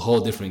it's a whole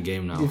different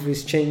game now.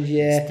 Different change,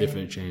 It's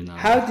different change now.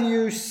 How do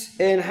you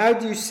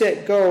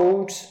set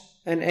goals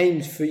and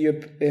aims for your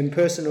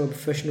personal and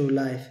professional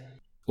life?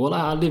 Well,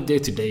 I live day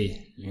to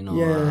day. You know,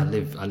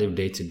 I live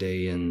day to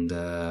day, and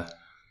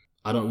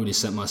I don't really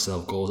set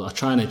myself goals. I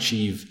try and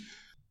achieve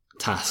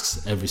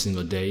tasks every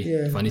single day.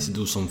 If I need to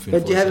do something.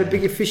 But do you have a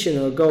big vision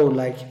or goal,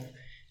 like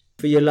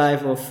for your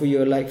life, or for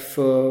your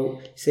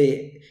for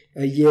say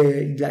a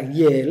year?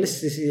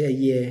 Let's just say a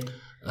year.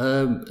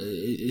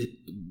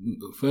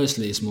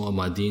 Firstly, it's more of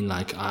my deen.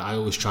 Like I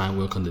always try and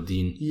work on the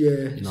deen.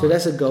 You know, so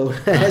that's a goal.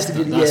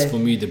 That's for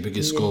me the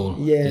biggest goal.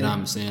 You know what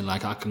I'm saying?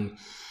 Like I can,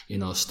 you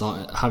know,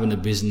 start having a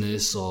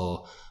business,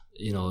 or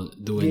you know,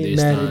 doing being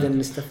this, married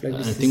and stuff like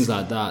this, and things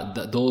like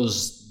that.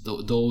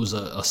 Those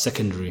are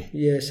secondary.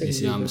 You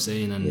see what I'm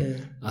saying?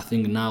 And I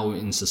think now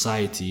in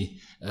society,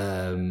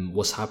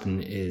 what's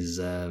happening is,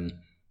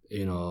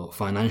 you know,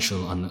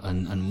 financial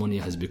and money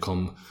has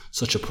become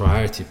such a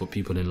priority for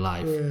people in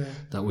life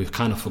that we've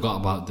kind of forgot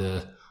about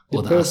the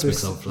other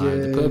aspects of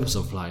life, the purpose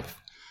of life.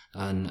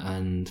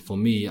 And for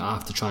me, I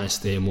have to try and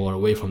stay more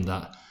away from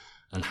that.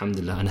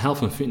 Alhamdulillah. And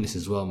health and fitness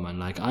as well, man.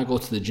 Like I go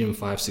to the gym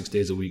 5-6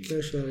 days a week.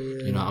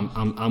 Mashallah, You know,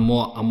 I'm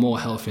more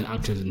healthy and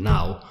active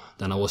now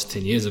than I was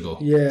 10 years ago.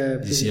 Yeah.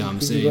 You see what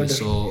I'm saying?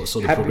 So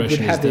the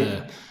progression is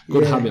there.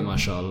 Good habit,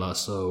 mashallah.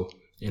 So,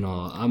 you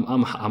know,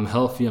 I'm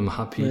healthy, I'm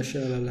happy.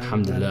 Mashallah,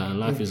 alhamdulillah, and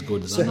life is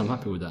good. So I'm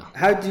happy with that.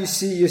 How do you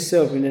see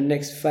yourself in the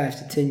next 5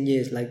 to 10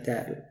 years like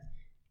that?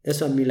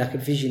 That's what I mean, like a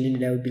vision, innit?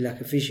 That would be like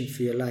a vision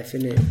for your life,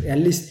 innit? At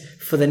least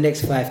for the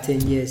next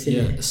 5-10 years,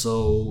 innit? Yeah,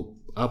 so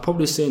I'll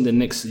probably say in the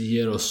next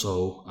year or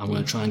so, I'm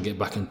going to try and get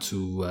back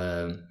into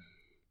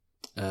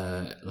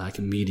like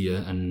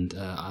media, and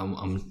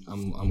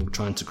I'm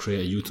trying to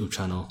create a YouTube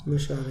channel.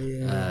 Mashallah,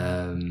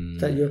 yeah.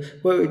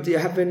 Do you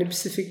have any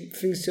specific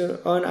things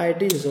on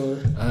ideas or?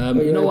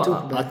 You know what?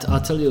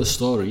 I'll tell you a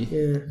story.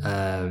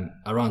 Yeah.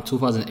 Around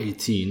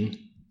 2018,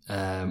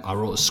 I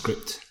wrote a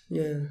script.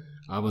 Yeah.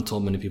 I haven't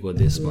told many people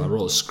this, but I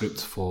wrote a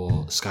script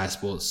for Sky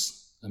Sports.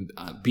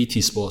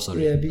 BT Sports, at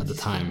the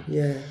time.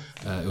 Yeah.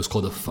 It was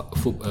called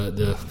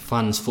the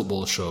Fans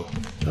Football Show.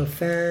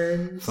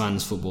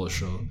 Fans Football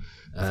Show.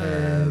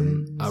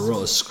 I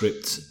wrote a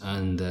script,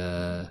 and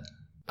I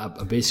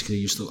basically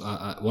used to.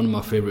 One of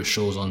my favorite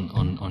shows on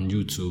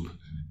YouTube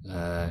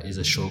is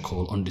a show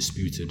called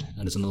Undisputed,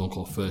 and there's another one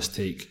called First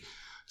Take.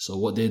 So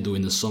what they do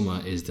in the summer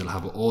is they'll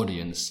have an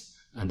audience,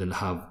 and they'll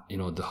have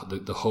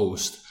the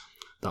host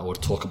that will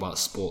talk about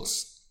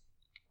sports,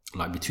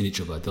 like between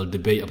each other. They'll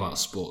debate about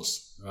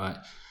sports, right?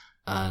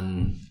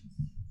 And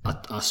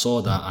I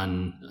saw that,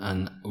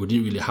 and we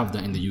didn't really have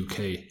that in the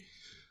UK.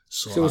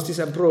 So was this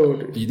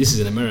abroad? This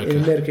is in America.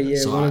 In America, yeah.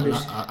 So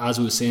as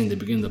we were saying in the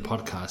beginning of the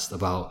podcast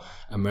about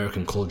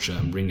American culture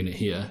and bringing it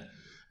here,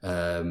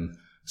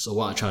 so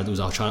what I try to do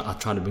is I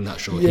try to bring that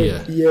show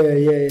here.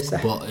 Yeah.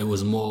 But it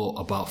was more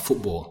about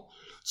football.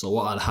 So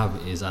what I'd have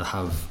is I'd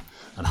have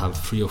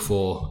 3 or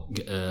 4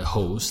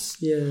 hosts.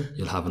 Yeah.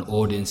 You'll have an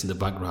audience in the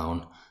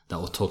background that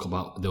will talk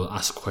about. They will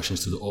ask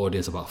questions to the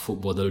audience about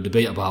football. They'll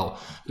debate about,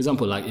 for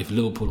example, like if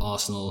Liverpool,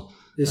 Arsenal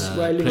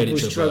played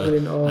each other,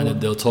 and then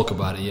they'll talk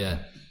about it. Yeah.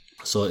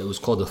 So it was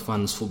called the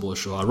Fans Football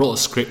Show. I wrote a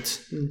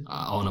script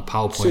on a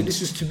PowerPoint. So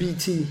this was to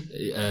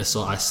BT.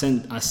 So I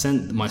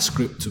sent my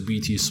script to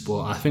BT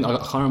Sport. I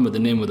can't remember the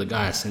name of the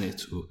guy I sent it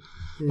to,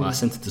 but I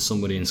sent it to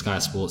somebody in Sky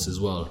Sports as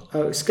well.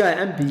 Oh, Sky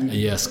and BT.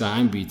 Yeah, Sky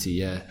and BT.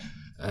 Yeah,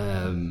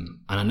 and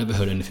I never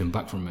heard anything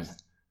back from it.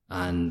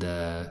 And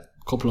a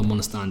couple of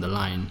months down the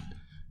line,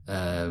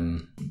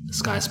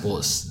 Sky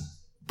Sports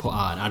put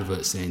out an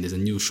advert saying there's a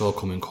new show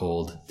coming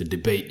called The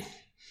Debate.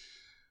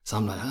 So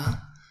I'm like, huh?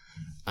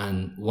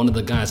 And one of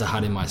the guys I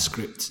had in my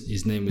script,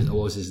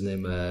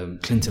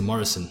 Clinton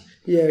Morrison.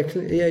 Yeah.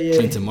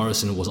 Clinton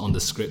Morrison was on the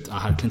script. I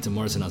had Clinton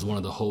Morrison as one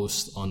of the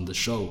hosts on the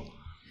show.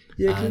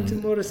 Yeah,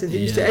 Clinton Morrison.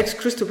 He was the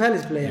ex-Crystal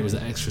Palace player. He was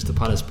the ex-Crystal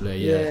Palace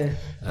player,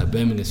 yeah.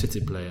 Birmingham City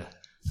player.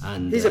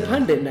 And he's a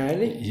pundit now,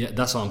 isn't he? Yeah,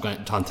 that's what I'm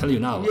going to tell you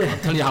now. Yeah. I'll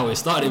tell you how it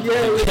started.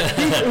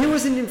 Yeah, he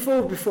wasn't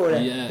involved before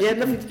that. Yeah. He had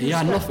nothing to do with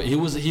that. Nothing. He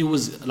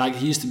was like,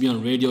 he used to be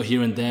on radio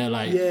here and there,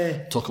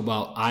 like talk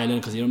about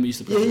Ireland, because he used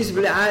to play. Yeah, he used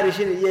to play Irish,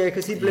 innit? Yeah,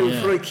 because he played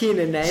with Roy Keane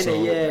and that,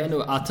 innit? Yeah.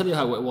 Anyway, I'll tell you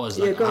how it was.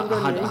 Like,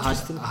 I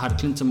had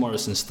Clinton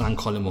Morrison, Stan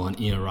Collymore, and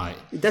Ian Wright.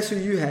 That's who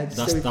you had.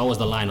 That was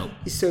the lineup.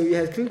 So you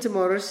had Clinton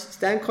Morris,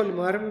 Stan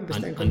Collymore, I remember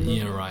Stan Collymore. And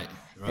Ian Wright.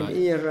 Right. And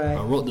Ian Wright.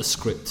 I wrote the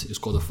script. It's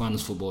called The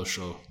Fans Football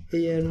Show.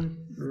 Ian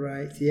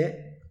Wright, yeah.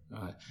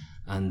 Right.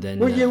 And then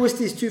what year was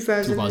this?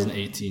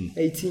 2018.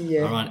 18,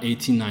 yeah. Around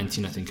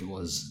 18-19, I think it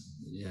was.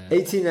 Yeah.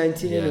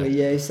 18-19 anyway,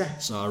 yeah.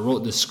 So I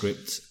wrote the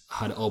script,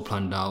 had it all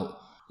planned out.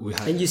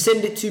 And you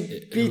send it to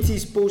BT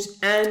Sports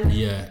and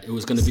it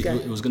was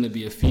gonna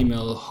be a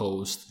female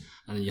host,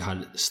 and then you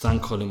had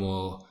Stan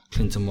Collymore,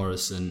 Clinton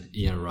Morrison,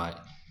 Ian Wright,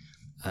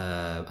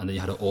 and then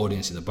you had an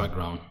audience in the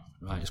background.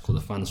 Right, it's called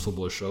The Fans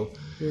Football Show.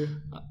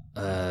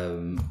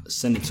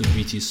 Send it to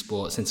BT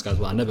Sport, sent to guys.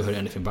 Well, I never heard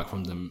anything back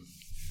from them.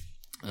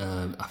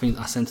 I think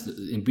I sent it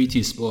in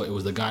BT Sport. It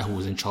was the guy who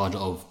was in charge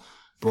of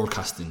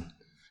broadcasting,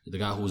 the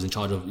guy who was in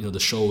charge of the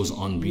shows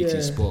on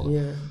BT Sport.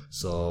 Yeah.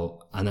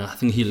 So, and I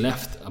think he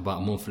left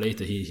about a month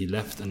later. He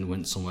left and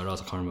went somewhere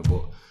else. I can't remember.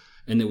 But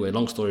anyway,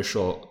 long story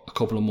short, a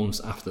couple of months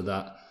after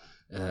that,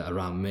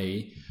 around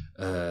May,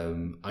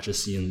 I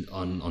just seen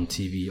on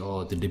TV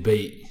the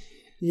debate.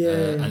 Yeah.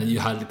 And then you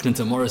had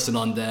Clinton Morrison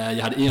on there,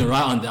 you had Ian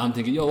Wright on there. I'm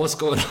thinking, what's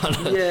going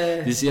on?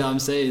 Yeah. You see what I'm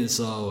saying?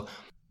 So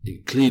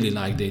clearly,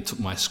 like, they took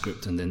my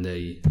script and then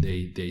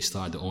they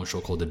started their own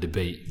show called The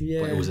Debate. Yeah.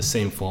 But it was the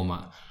same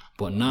format.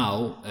 But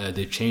now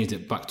they've changed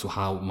it back to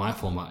how my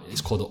format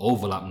is called The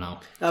Overlap now.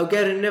 Oh,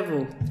 Gary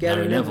Neville.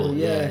 Gary Neville,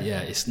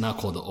 yeah. It's now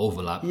called The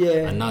Overlap.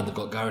 Yeah. And now they've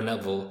got Gary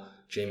Neville,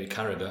 Jamie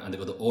Carragher, and they've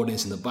got the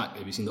audience in the back.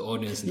 Have you seen the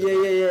audience?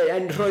 Yeah.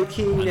 And Roy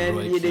Keane,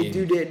 they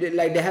do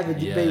they have a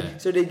debate. Yeah.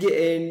 So they get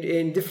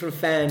in different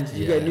fans.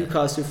 You get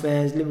Newcastle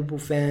fans, Liverpool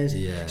fans.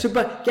 Yeah. So,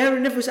 but Gary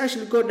Neville's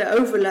actually got that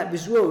overlap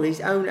as well.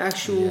 His own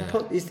actual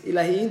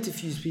he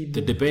interviews people.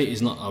 The debate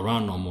is not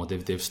around no more.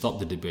 They've stopped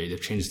the debate.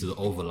 They've changed it to the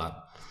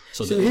overlap.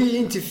 So he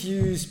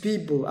interviews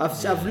people.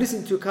 I've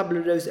listened to a couple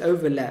of those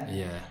overlap.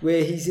 Yeah.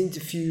 Where he's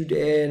interviewed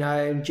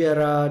and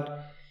Gerrard.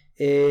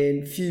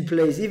 in few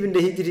plays. Even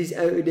though he did his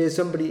own, there's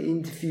somebody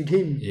interviewed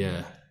him.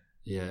 Yeah.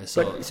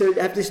 So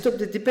have they stopped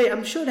the debate?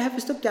 I'm sure they haven't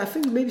stopped it. I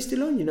think maybe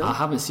still on, I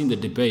haven't seen the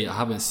debate. I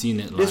haven't seen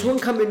it. There's one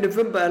coming in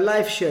November, a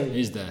live show.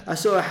 Is there? I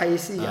saw a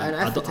Hayesi and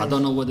I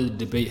don't know whether the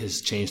debate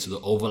has changed to the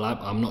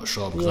overlap. I'm not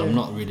sure because I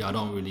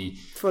don't really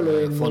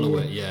follow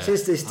it. Yeah.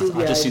 Since they still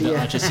I just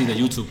see the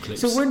YouTube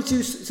clips.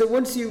 So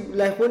once you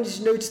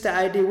noticed the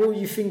idea, what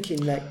were you thinking?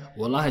 Like,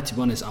 well, to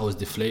be honest, I was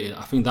deflated.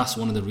 I think that's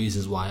one of the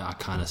reasons why I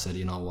kind of said,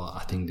 you know what,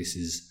 I think this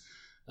is.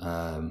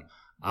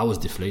 I was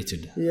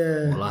deflated.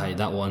 Yeah. Well,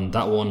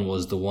 that one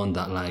was the one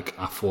that like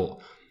I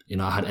thought, you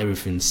know, I had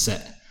everything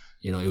set.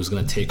 You know, it was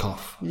gonna take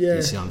off. Yeah.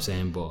 You see what I'm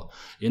saying? But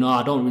you know,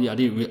 I don't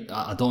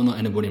know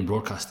anybody in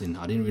broadcasting.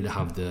 I didn't really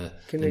have the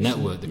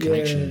network, the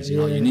connections. You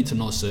know, you need to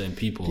know certain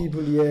people.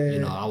 Yeah. You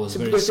know, I was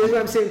very. Because that's what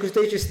I'm saying. Because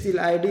they just steal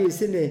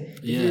ideas, innit?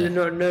 Yeah. You're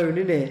not known,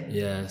 innit?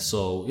 Yeah.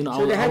 So you know,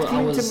 so they had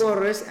Clinton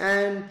Morris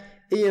and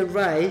Ian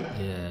Wright.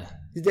 Yeah.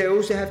 Did they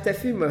also have that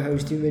female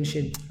host you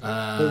mentioned?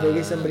 Or did they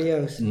get somebody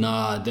else?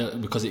 Nah,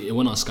 because it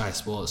went on Sky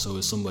Sports, so it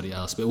was somebody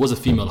else. But it was a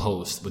female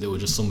host, but it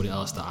was just somebody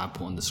else that I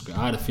put on the script.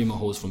 I had a female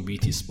host from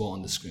BT Sport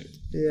on the script.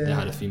 Yeah. They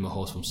had a female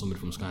host from somebody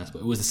from Sky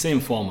Sports. It was the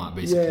same format,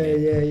 basically.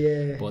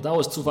 Yeah. But that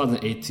was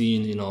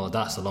 2018, you know,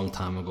 that's a long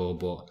time ago,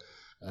 but...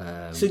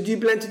 so do you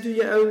plan to do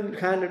your own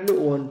kind of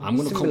little one? I'm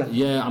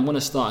gonna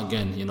start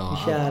again, you know.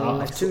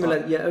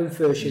 Similar, your own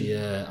version.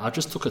 Yeah, I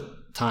just took a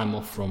time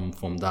off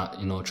from that,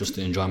 you know, just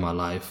to enjoy my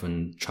life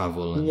and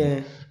travel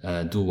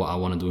and do what I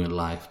want to do in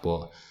life.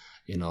 But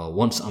you know,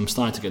 once I'm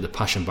starting to get the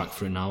passion back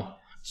for it now,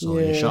 so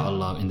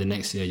inshallah in the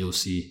next year you'll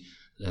see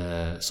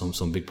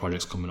some big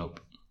projects coming up.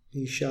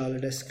 Inshallah,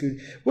 that's good.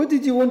 What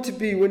did you want to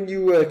be when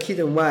you were a kid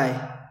and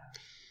why?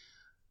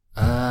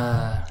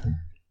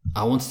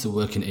 I wanted to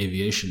work in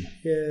aviation.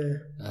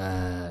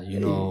 Yeah. You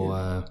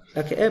know,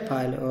 like an air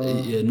pilot,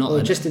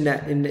 or just in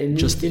that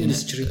industry.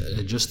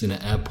 Just in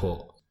an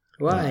airport.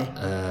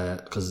 Why?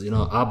 Because you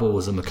know, Abo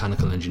was a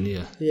mechanical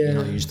engineer. Yeah. You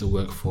know, he used to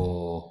work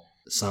for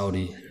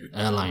Saudi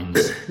Airlines.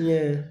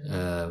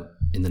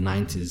 In the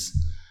 90s,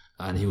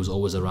 and he was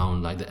always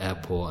around like the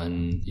airport,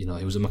 and you know,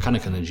 he was a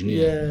mechanical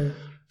engineer. Yeah.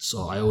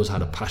 So I always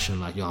had a passion,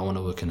 like, I want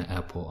to work in an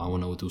airport. I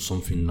want to do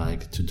something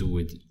like to do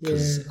with,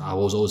 because I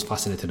was always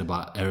fascinated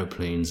about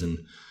airplanes and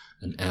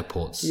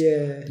airports.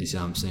 Yeah. You see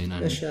what I'm saying?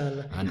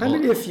 And, how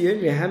many of you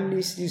anyway? How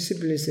many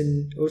siblings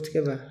in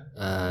altogether?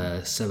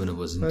 7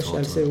 of us in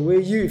total. So where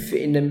you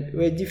fit in them?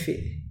 Where do you fit?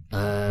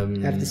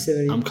 After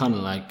 7. I'm kind of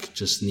like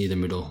just near the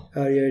middle.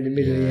 Oh, you're in the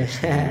middle,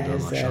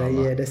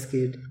 yeah. That's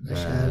good.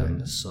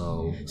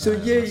 So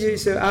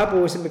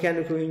Abo was a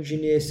mechanical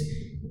engineer,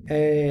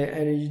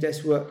 and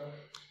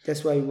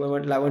that's why you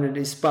wanted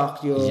to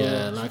spark your...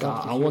 Yeah, like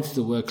I wanted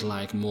to work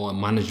like more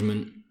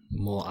management,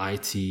 more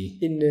IT.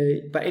 In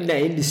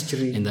that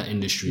industry. In that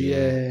industry,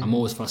 yeah. I'm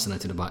always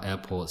fascinated about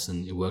airports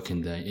and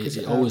working there.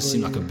 It always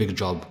seemed like a big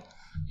job.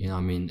 You know what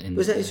I mean?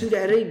 Was that in Saudi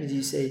Arabia, did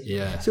you say?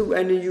 Yeah. So,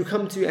 and then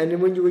and then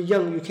when you were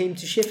young, you came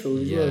to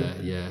Sheffield as well?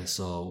 Yeah.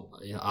 So,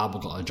 you know, Abo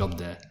got a job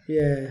there.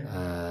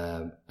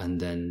 Yeah. And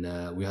then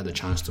we had the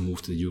chance to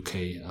move to the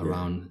UK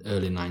around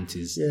early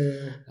 90s.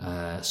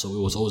 Yeah. So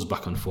it was always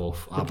back and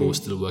forth. Abo was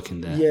still working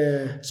there.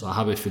 Yeah. So I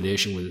have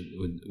affiliation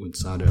with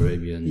Saudi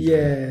Arabia, and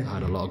I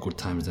had a lot of good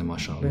times there,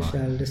 mashallah.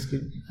 Mashallah, that's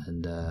good.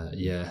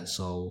 And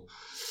so...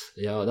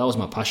 Yeah, that was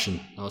my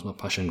passion. That was my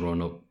passion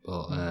growing up.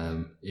 But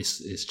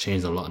it's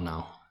changed a lot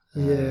now.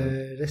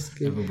 That's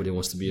good. Everybody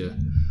wants to be a...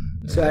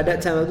 So at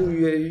that time, I think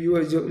you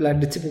were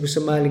like the typical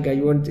Somali guy.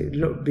 You wanted to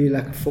not be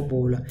like a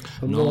footballer,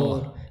 but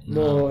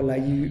more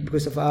like you,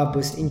 because of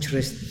Abo's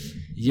interest.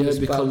 Yeah,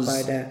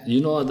 because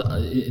you know,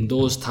 in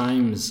those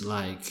times,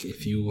 like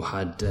if you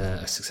had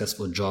a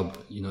successful job,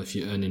 you know, if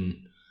you're earning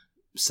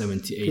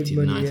 70, 80,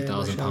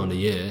 90,000 pounds a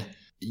year,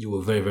 you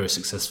were very, very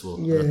successful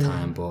at the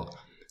time. But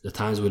the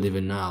times we live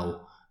in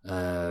now,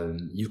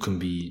 you can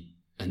be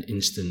an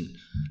instant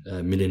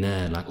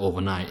millionaire like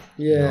overnight.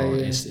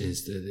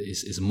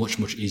 It's much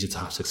easier to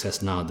have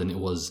success now than it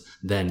was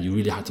then. You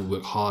really had to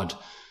work hard.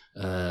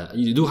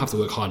 You do have to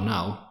work hard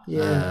now,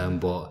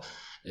 but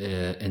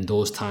in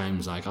those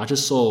times, like I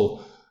just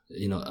saw,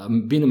 you know,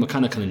 being a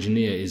mechanical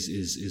engineer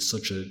is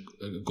such a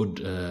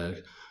good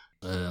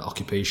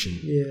occupation.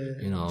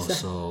 You know,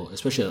 so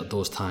especially at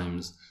those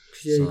times.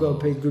 Yeah, you got to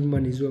pay good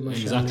money as well,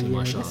 mashallah. Exactly,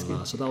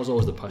 mashallah. So that was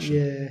always the passion.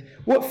 Yeah.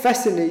 What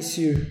fascinates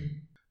you?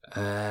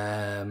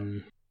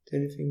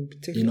 Anything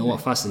particular? You know, what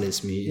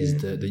fascinates me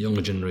is the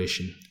younger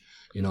generation.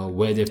 You know,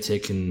 where they've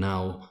taken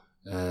now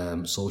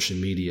social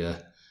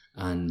media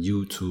and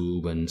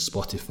YouTube and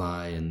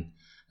Spotify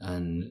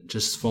and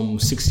just from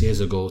 6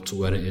 years ago to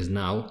where it is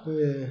now.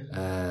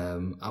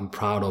 I'm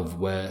proud of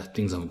where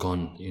things have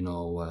gone. You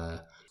know,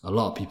 a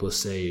lot of people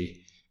say,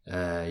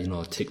 you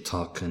know,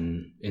 TikTok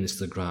and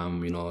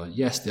Instagram, you know,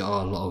 yes, there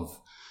are a lot of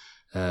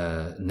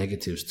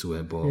negatives to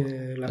it, but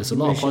there's a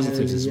lot of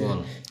positives as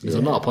well. There's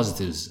a lot of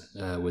positives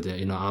with it.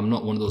 You know, I'm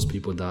not one of those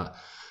people that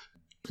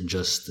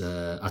just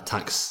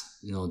attacks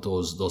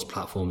those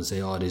platforms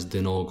say, oh,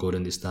 they're no good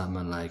and this, that,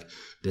 man. Like,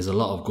 there's a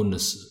lot of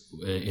goodness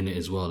in it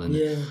as well. And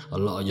a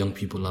lot of young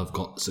people have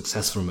got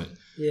success from it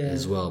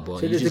as well. But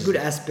so there's the good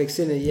aspects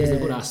in it, There's the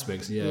good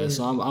aspects,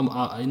 So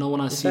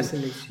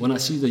when I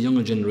see the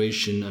younger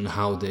generation and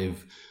how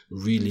they've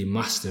really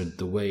mastered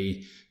the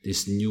way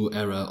this new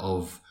era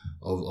of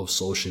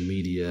social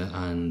media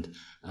and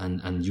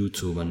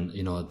YouTube, and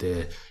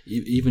they're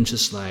even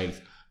just like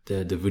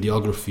the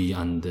videography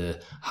and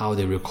how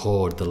they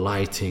record, the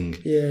lighting,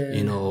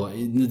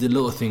 the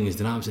little things,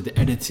 the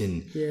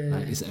editing,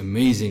 like, it's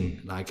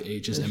amazing. Like,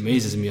 it just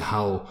amazes me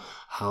how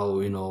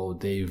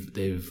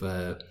they've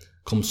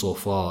come so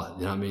far.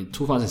 You know what I mean?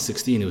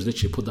 2016, it was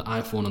literally put the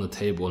iPhone on the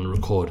table and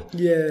record.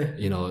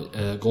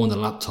 Go on the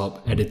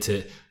laptop, edit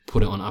it,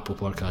 put it on Apple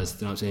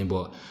Podcasts. You know what I'm saying?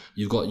 But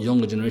you've got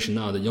younger generation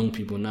now, the young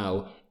people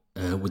now,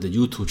 with the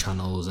YouTube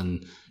channels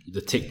and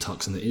the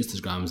TikToks and the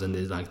Instagrams, and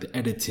there's like the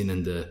editing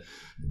and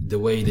the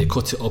way they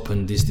cut it up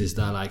and this,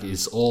 that, like,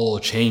 it's all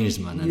changed,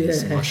 man. And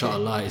it's,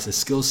 mashallah, it's a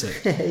skill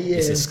set.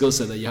 It's a skill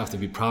set that you have to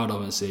be proud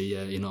of and say,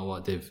 you know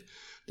what, they're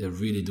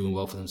really doing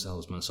well for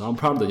themselves, man. So I'm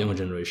proud of the younger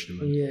generation,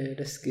 man. Yeah,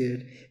 that's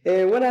good.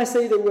 When I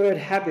say the word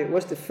habit,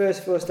 what's the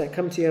first thoughts that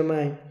come to your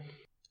mind?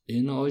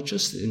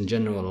 Just in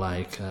general,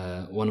 like,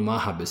 one of my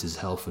habits is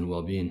health and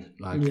well-being.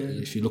 Like,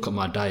 if you look at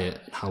my diet,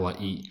 how I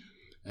eat,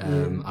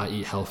 I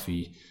eat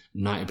healthy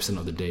 90%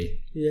 of the day.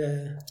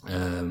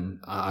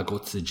 I go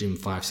to the gym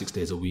 5-6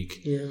 days a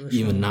week.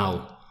 Even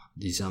now,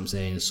 you see what I'm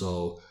saying?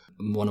 So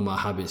one of my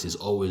habits is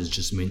always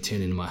just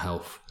maintaining my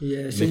health. So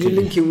you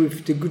link it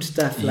with the good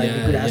stuff, like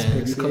the good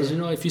aspects. Because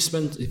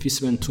if you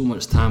spend too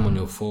much time on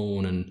your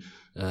phone and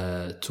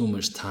too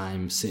much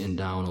time sitting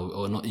down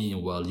or not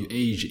eating well, you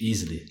age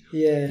easily.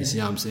 You see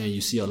what I'm saying?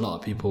 You see a lot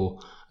of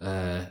people,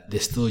 they're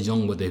still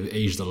young, but they've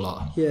aged a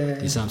lot.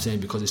 You see what I'm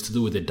saying? Because it's to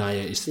do with the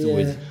diet, it's to do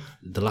with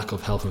the lack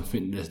of health and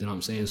fitness. You know what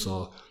I'm saying?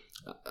 So,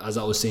 as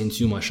I was saying to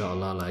you,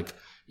 mashallah, like,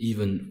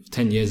 even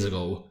 10 years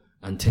ago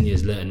and 10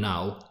 years later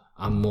now,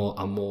 I'm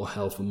more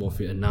health and more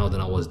fit now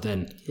than I was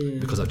then,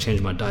 because I've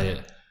changed my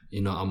diet.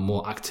 I'm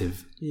more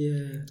active.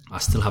 I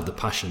still have the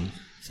passion.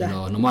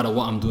 No matter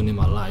what I'm doing in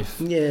my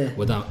life,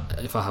 whether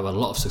if I have a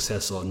lot of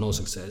success or no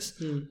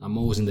success, I'm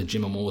always in the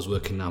gym, I'm always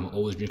working now, I'm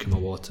always drinking my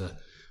water.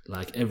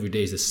 Like, every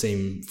day is the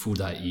same food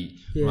I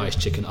eat: rice,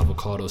 chicken,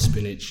 avocado,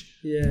 spinach,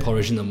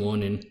 porridge in the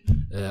morning,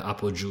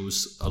 apple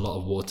juice, a lot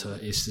of water.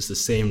 It's just the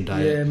same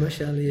diet.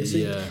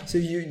 Mashallah. So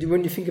you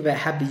when you think about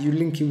habit, you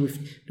link it with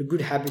the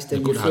good habits that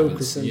you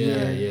focus on.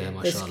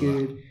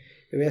 Mashallah.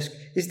 That's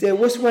good.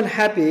 What's one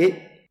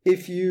habit,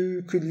 if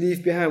you could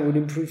leave behind, would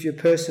improve your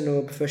personal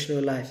or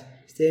professional life?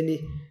 Is there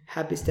any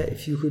habits that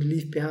if you could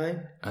leave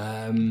behind?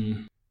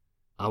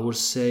 I would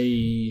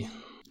say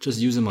just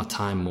using my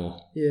time more.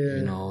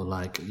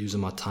 Like,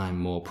 using my time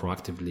more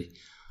proactively.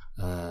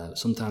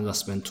 Sometimes I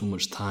spend too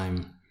much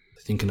time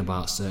thinking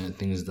about certain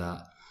things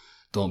that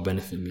don't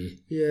benefit me.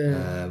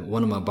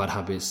 One of my bad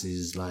habits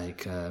is,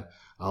 like,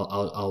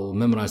 I'll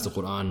memorize the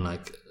Quran,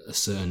 like a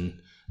certain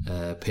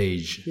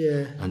page,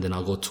 and then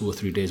I'll go 2 or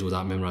 3 days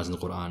without memorizing the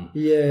Quran.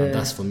 And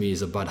that's, for me,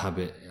 is a bad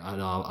habit.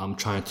 I'm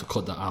trying to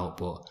cut that out,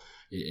 but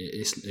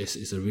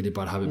it's a really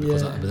bad habit,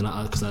 because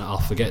I'll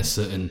forget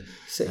certain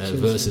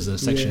verses and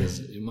sections.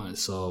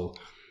 So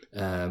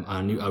I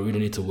really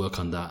need to work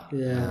on that.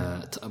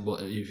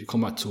 But if you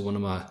come back to one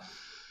of my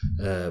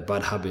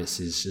bad habits,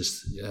 is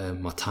just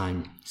my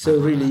time. So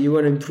really, you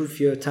want to improve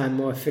your time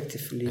more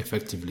effectively,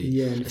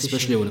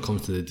 especially when it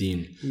comes to the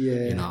deen.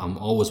 I'm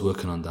always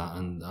working on that,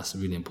 and that's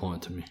really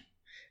important to me.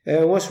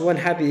 What's one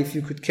habit, if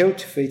you could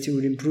cultivate, it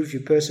would improve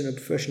your personal or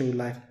professional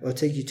life, or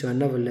take you to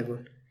another level?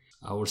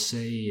 I would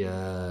say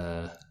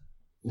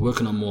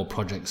working on more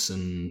projects,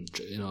 and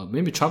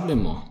maybe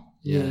traveling more.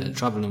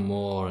 Traveling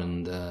more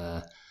and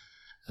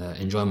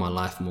enjoy my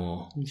life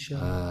more.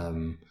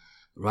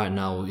 Right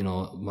now,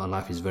 my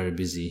life is very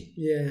busy.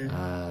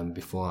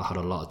 Before, I had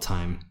a lot of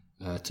time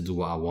to do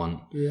what I want.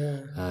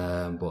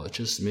 But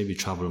just maybe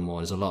travel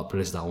more. There's a lot of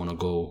places that I want to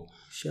go.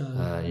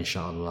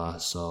 Inshallah.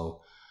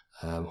 So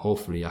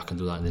hopefully I can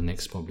do that in the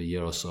next probably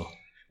year or so.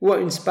 What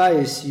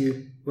inspires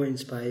you?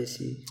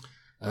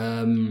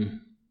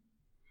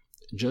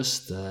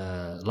 Just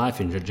life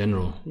in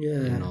general.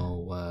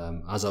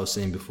 As I was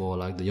saying before,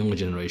 like, the younger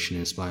generation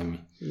inspire me.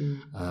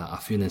 I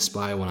feel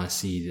inspired when I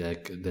see,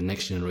 like, the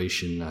next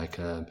generation, like,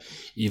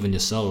 even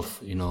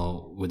yourself,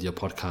 with your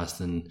podcast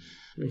and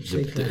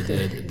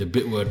the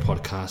Bitword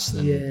podcast,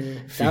 and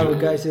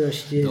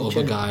the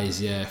other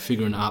guys,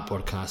 figuring out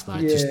podcast,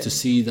 like, just to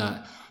see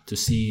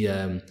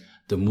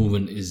the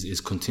movement is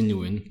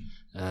continuing.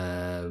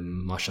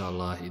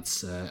 Mashallah,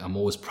 it's I'm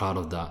always proud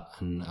of that,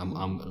 and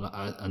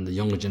and the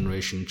younger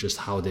generation, just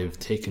how they've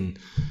taken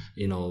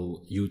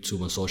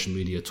YouTube and social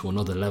media to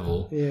another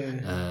level.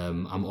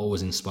 I'm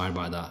always inspired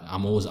by that.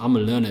 I'm a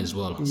learner as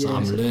well, so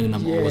I'm learning.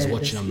 I'm always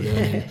watching. I'm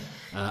learning.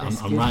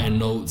 I'm writing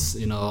notes.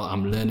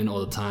 I'm learning all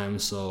the time.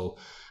 So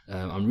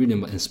I'm really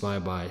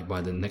inspired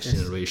by the next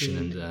generation,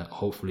 and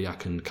hopefully I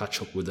can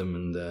catch up with them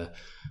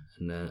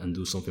and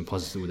do something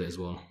positive with it as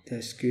well.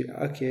 That's good.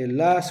 Okay,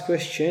 last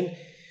question.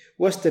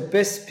 What's the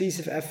best piece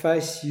of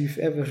advice you've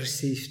ever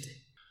received?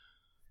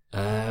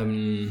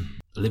 Living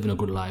a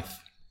good life,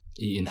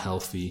 eating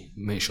healthy,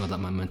 make sure that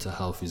my mental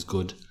health is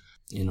good.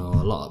 You know,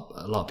 a lot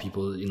of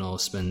people, you know,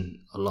 spend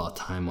a lot of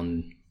time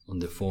on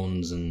their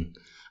phones, and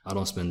I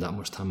don't spend that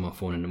much time on my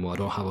phone anymore. I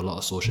don't have a lot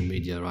of social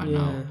media right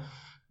now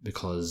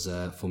because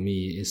for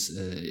me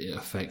it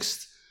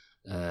affects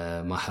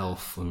my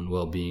health and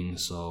well-being.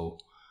 So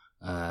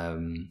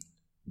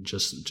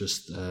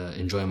just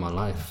enjoy my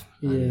life,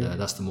 and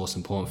that's the most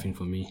important thing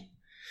for me.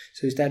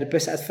 So is that the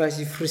best advice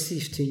you've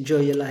received, to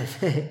enjoy your life?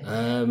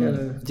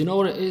 Do you know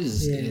what it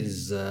is?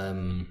 Is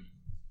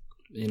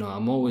you know,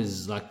 I'm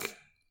always like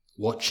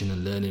watching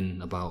and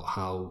learning about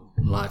how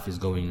life is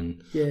going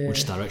and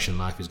which direction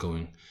life is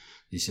going.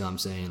 You see what I'm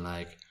saying?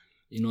 Like,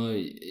 you know,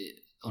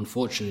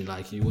 unfortunately,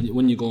 like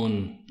when you go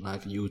on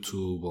like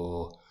YouTube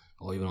or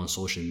even on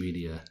social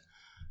media,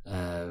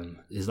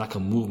 there's like a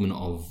movement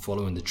of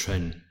following the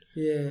trend.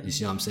 You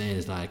see what I'm saying?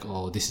 It's like,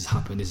 oh, this has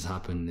happened. It's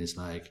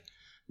like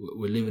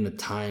we live in a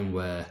time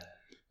where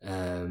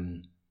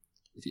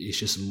it's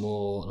just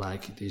more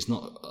like there's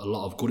not a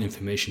lot of good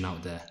information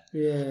out there.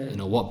 You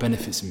know, what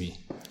benefits me?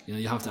 You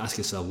know, you have to ask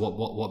yourself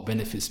what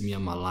benefits me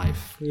in my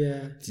life. Do you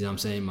know what I'm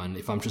saying, man?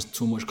 If I'm just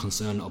too much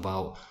concerned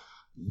about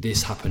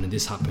this happened and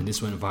this happened,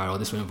 this went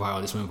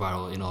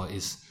viral, you know,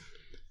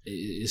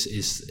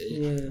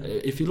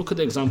 if you look at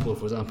the example,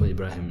 for example,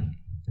 Ibrahim,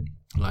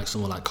 like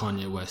someone like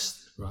Kanye West,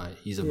 right?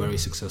 He's a very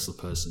successful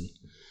person,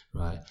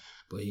 right?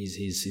 But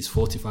he's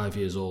 45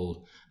 years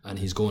old and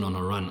he's going on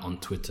a rant on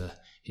Twitter.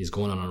 He's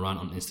going on a rant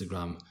on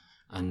Instagram,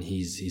 and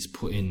he's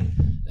putting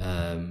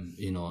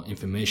you know,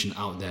 information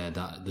out there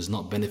that does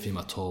not benefit him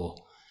at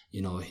all.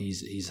 You know,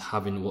 he's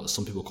having what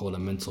some people call a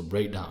mental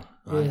breakdown,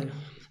 right?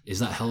 Is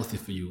that healthy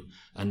for you?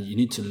 And you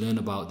need to learn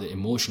about the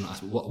emotional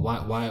aspect.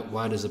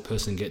 Why does a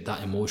person get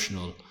that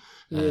emotional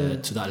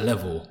to that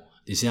level?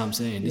 Do you see what I'm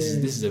saying? This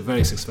is a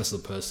very successful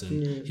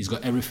person. He's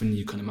got everything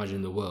you can imagine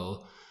in the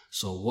world.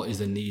 So what is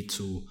the need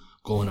to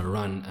go on a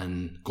rant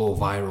and go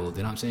viral? You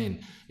know what I'm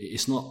saying?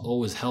 It's not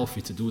always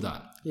healthy to do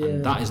that.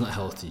 And that is not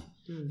healthy.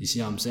 You see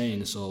what I'm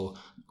saying? So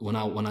when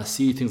I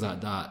see things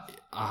like that,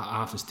 I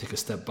have to take a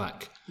step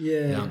back.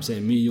 You know what I'm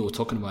saying? You were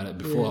talking about it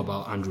before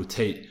about Andrew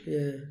Tate.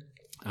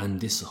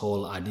 And this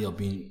whole idea of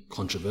being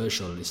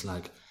controversial, it's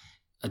like,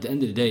 at the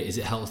end of the day, is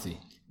it healthy?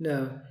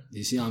 No.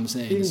 You see what I'm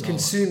saying? Even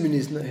consuming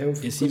is not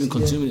healthy. It's even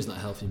consuming is not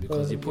healthy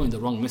because you're putting the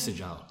wrong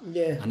message out.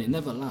 And it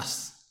never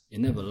lasts.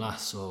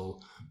 So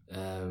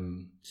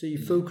so you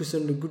focus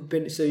on the good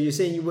benefits. So you're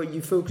saying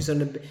you focus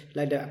on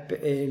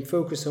and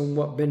focus on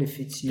what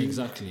benefits you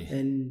exactly,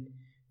 and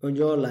on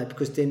your life,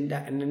 because then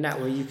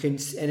that way you can,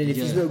 and then if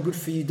it's not good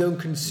for you, don't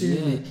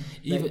consume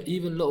it.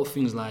 Even little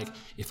things like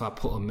if I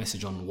put a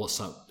message on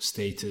WhatsApp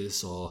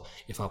status, or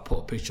if I put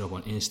a picture up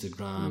on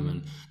Instagram,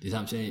 and you know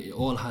what I'm saying, it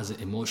all has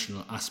an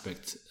emotional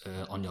aspect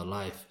on your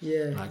life.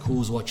 Like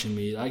who's watching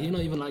me, like, you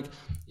know, even like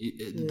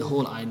the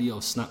whole idea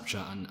of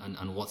Snapchat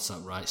and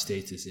WhatsApp, right,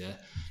 status,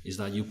 is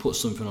that you put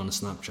something on a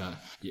Snapchat,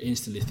 you're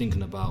instantly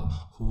thinking about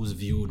who's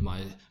viewed my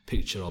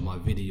picture or my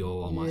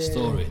video or my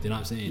story. You know what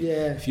I'm saying?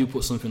 If you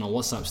put something on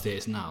WhatsApp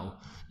status now,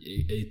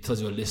 it tells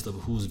you a list of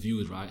who's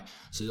viewed, right?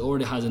 So it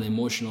already has an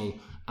emotional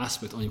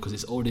aspect on you because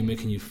it's already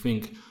making you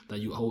think that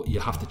you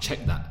have to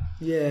check that.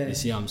 You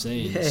see what I'm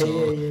saying?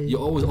 You're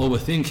always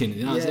overthinking.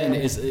 You know what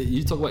I'm saying?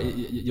 You talk about,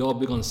 you're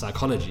big on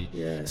psychology.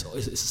 So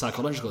it's a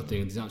psychological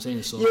thing. You know what I'm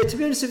saying? So to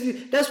be honest with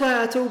you, that's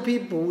why I told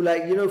people,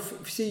 like, you know,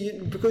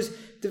 because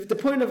the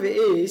point of it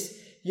is,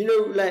 you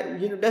know,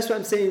 like, you know, that's what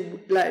I'm saying.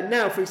 Like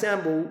now, for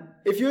example,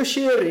 if you're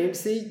sharing,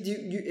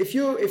 if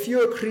you're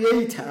a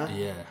creator,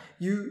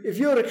 if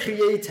you're a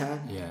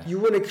creator, you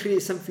want to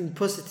create something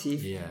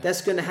positive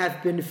that's going to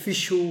have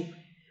beneficial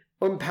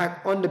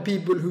impact on the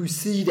people who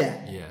see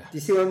that. Do you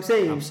see what I'm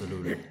saying?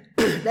 Absolutely.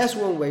 That's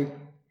one way.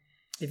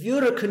 If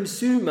you're a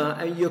consumer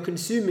and you're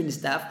consuming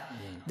stuff,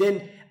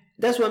 then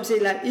that's what I'm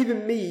saying. Like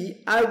even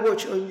me, I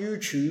watch on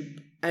YouTube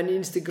and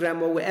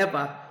Instagram or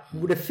whatever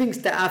with the things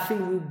that I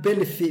think will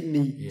benefit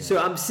me. So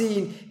I'm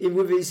seeing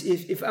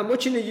if I'm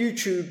watching a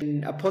YouTube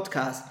and a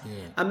podcast,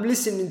 I'm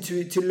listening to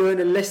it to learn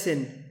a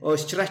lesson or a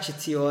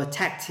strategy or a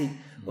tactic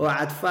or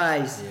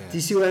advice. Do you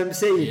see what I'm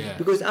saying?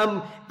 Because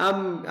I'm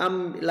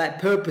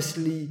like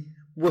purposely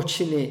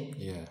watching it.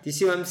 Do you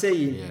see what I'm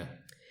saying?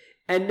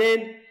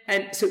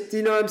 And so, do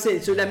you know what I'm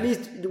saying? So that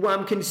means what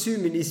I'm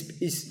consuming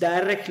is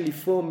directly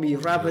for me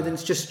rather than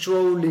just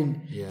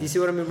strolling. Do you see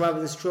what I mean? Rather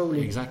than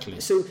strolling. Exactly.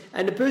 So,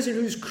 and the person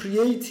who's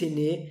creating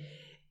it,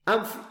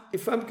 when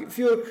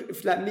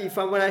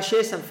I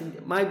share something,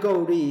 my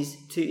goal is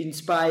to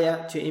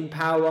inspire, to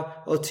empower,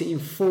 or to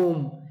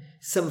inform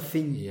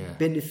something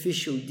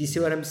beneficial. Do you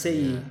see what I'm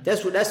saying?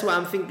 That's what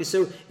I'm thinking.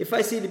 So if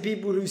I see the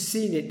people who've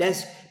seen it,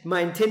 that's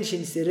my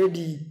intention is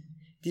already.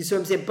 This is what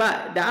I'm saying.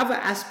 But the other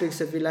aspects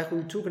of it, like we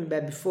were talking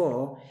about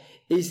before,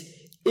 is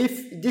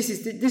if this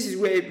is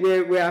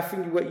where I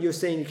think what you're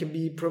saying can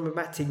be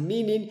problematic.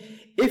 Meaning,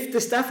 if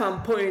the stuff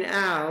I'm putting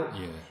out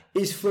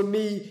is for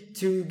me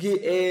to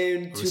get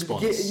in,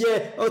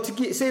 or to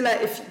get, say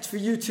like if for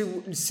you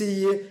to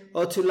see it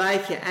or to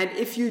like it, and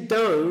if you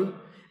don't,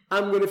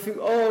 I'm gonna think,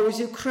 oh, is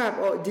it crap?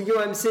 Or do you get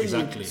what I'm saying?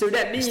 Exactly. So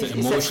that means it's the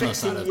emotional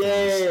side of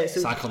things.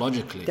 So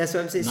psychologically. That's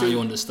what I'm saying. Now so, you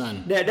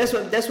understand. Yeah, that's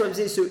what I'm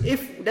saying. So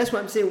if that's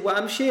what I'm saying, what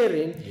I'm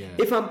sharing,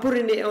 if I'm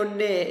putting it on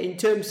there in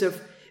terms of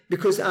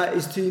because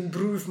it's to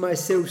improve my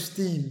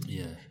self-esteem.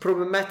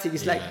 Problematic.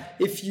 It's like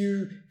if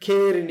you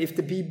caring if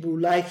the people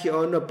like it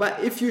or not.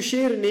 But if you're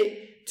sharing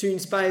it to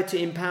inspire, to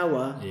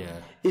empower,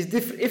 it's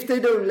different. If they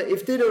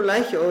don't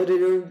like it or they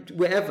don't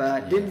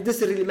whatever, then it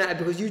doesn't really matter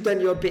because you've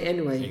done your bit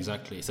anyway.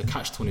 Exactly. It's a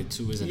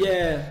catch-22, isn't it?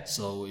 Yeah.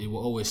 So you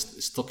were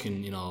always stuck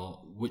in,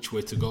 which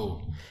way to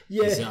go.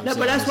 Yeah. No,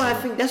 but that's why I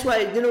think that's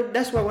why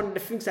one of the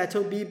things I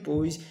tell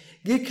people is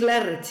get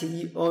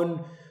clarity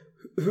on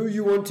who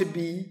you want to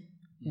be.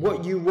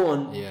 What you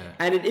want,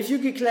 and then if you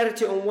get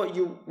clarity on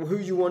who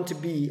you want to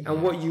be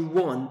and what you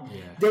want,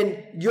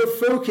 then your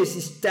focus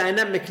is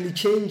dynamically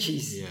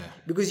changes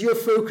because you're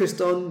focused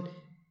on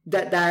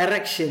that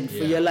direction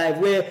for your life.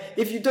 Where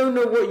if you don't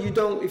know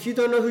if you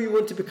don't know who you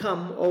want to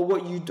become or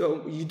what you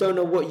don't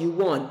know what you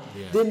want,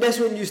 then that's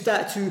when you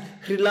start to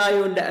rely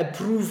on that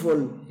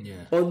approval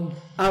on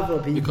other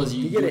people. Because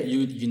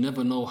you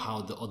never know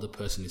how the other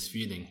person is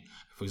feeling.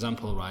 For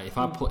example, right? If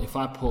I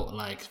put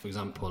like, for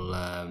example,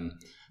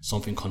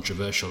 something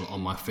controversial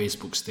on my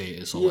Facebook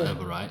status or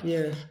whatever, right?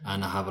 Yeah.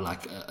 And I have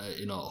like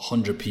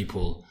 100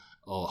 people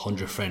or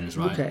 100 friends,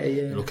 right?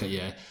 Look at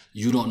it.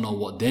 You don't know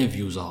what their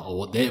views are or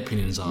what their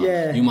opinions are.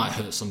 Yeah. You might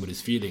hurt somebody's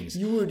feelings.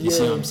 You would. You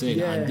see what I'm saying?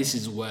 Yeah. And this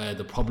is where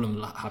the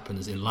problem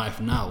happens in life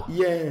now.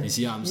 Yeah. You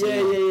see what I'm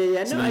saying?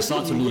 Yeah. So no, you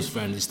start to lose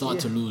friends. You start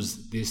to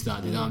lose this,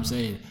 that. You know what I'm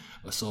saying?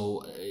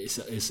 So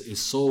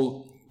it's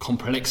so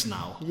complex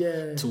now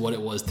to what it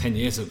was 10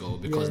 years ago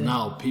because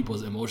now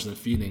people's emotional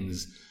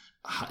feelings,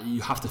 you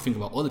have to think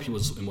about other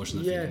people's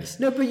emotional feelings.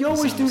 No, but you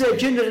always do that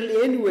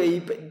generally anyway.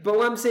 But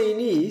what I'm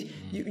saying is,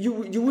 you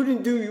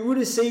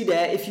wouldn't say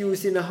that if you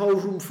was in a whole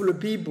room full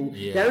of people.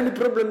 The only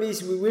problem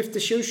is with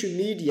the social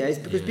media is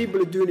because people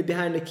are doing it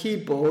behind the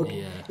keyboard.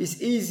 It's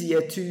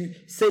easier to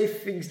say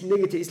things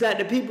negative. It's like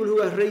the people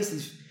who are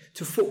racist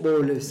to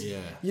footballers.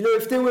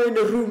 If they were in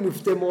a room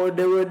with them or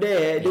they were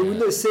there, they would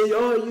not say,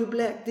 "Oh, you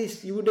black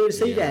this." You wouldn't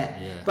say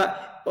that.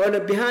 But on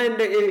a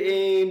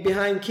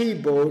behind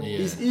keyboard,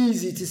 it's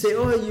easy to say,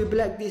 "Oh, you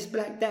black this,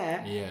 black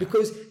that,"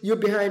 because you're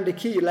behind the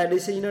key. Like they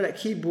say, that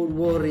keyboard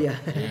warrior.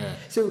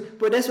 So,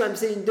 but that's what I'm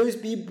saying. Those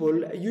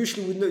people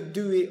usually would not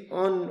do it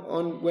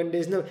on when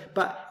there's no.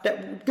 But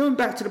going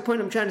back to the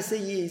point I'm trying to say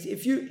is,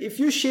 if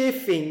you share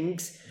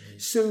things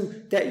so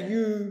that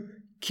you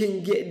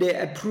can get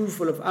the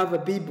approval of other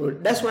people,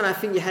 that's when I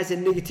think it has a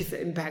negative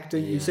impact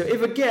on you. So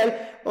if a girl,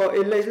 or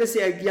let's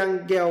say a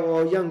young girl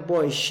or a young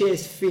boy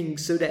shares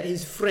things so that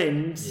his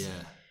friends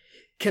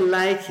can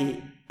like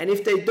it, and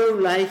if they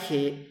don't like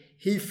it,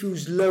 he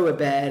feels low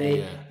about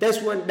it.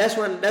 That's what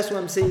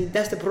I'm saying.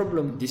 That's the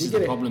problem. This is the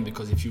problem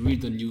because if you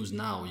read the news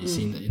now, you've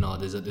seen that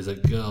there's a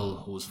girl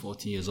who was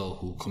 14 years old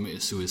who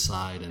committed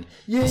suicide and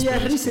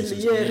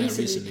recently.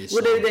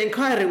 Well, the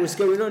inquiry was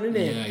going on, isn't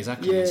it? Yeah,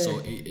 exactly.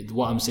 So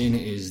what I'm saying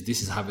is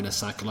this is having a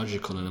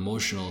psychological and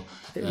emotional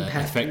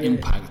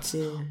impact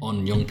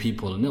on young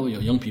people.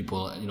 Young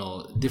people,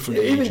 different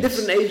ages. Even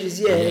different ages.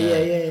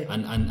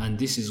 And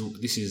this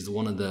is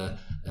one of the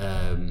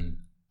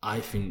I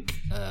think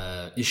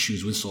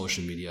issues with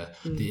social media,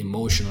 the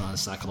emotional and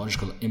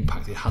psychological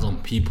impact it has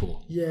on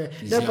people. We're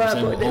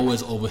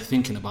always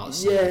overthinking about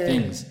certain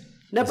things.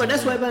 No, but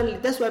that's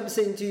why I'm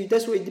saying to you,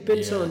 that's what it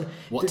depends on.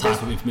 What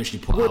type of information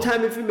you put out. What type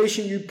of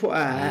information you put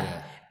out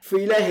for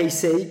Ilahi's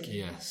sake.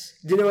 Yes.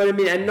 Do you know what I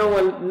mean? And no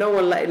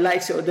one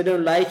likes it or they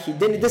don't like it,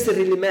 then it doesn't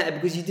really matter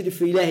because you did it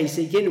for Ilahi's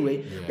sake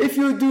anyway. If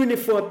you're doing it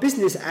for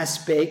business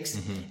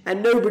aspects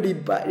and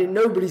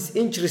nobody's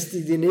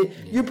interested in it,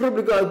 you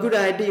probably got a good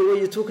idea what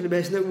you're talking about.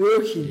 It's not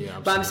working.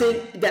 But I'm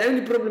saying the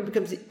only problem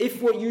becomes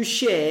if what you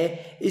share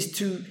is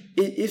to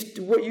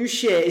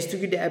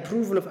get the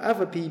approval of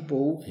other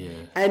people,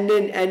 and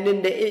then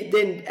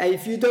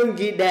if you don't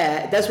get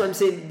that, that's what I'm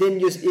saying.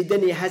 Then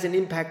it has an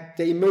impact,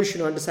 the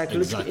emotional and the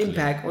psychological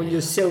impact on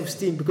your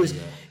self-esteem because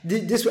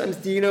this one,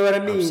 do you know what I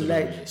mean?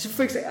 Absolutely. Like, so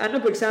for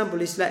another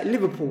example is like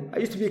Liverpool. I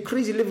used to be a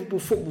crazy Liverpool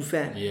football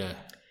fan.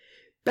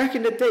 Back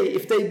in the day,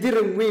 if they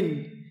didn't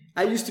win,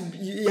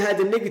 you had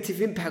a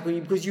negative impact on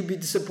you because you'd be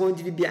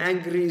disappointed, you'd be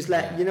angry. It's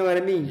like, you know what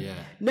I mean?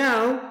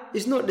 Now,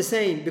 it's not the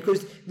same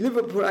because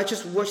Liverpool, I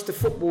just watch the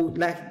football,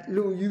 like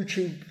little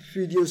YouTube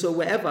videos or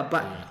whatever,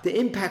 but the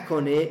impact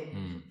on it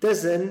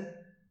doesn't,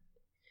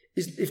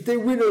 if they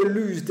win or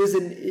lose,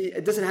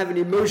 it doesn't have an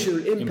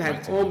emotional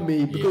impact on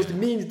me because the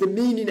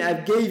meaning I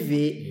gave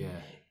it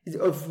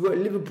of what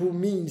Liverpool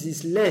means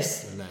is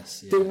less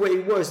than what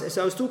it was.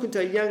 So I was talking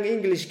to a young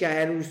English guy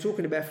and he was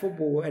talking about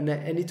football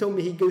and he told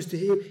me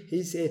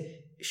he's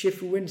a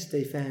Sheffield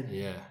Wednesday fan.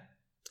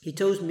 He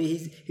told me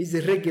he's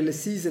a regular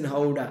season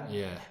holder.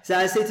 So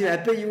I said to him,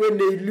 I bet you when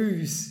they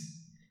lose,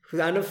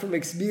 Because I know from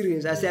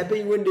experience. I said, I bet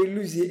you when they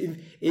lose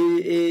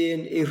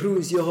it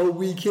ruins your whole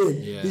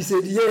weekend. Yeah. He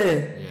said,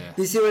 yeah.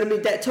 You see what I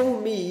mean? That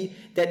told me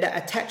that the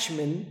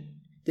attachment,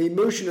 the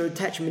emotional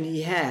attachment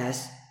he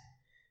has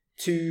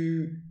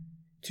to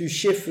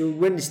Sheffield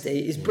Wednesday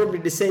is probably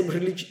the same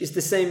religion. It's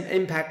the same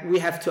impact we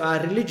have to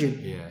our religion.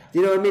 Yeah. Do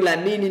you know what I mean?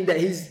 Like meaning that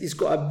he's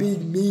got a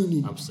big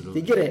meaning.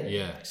 Absolutely. You get it?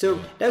 Yeah. So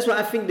that's why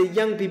I think the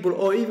young people,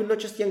 or even not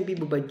just young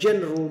people, but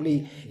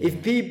generally,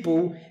 if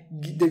people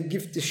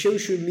give the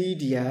social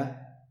media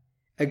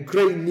a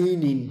great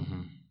meaning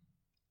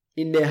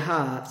in their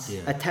hearts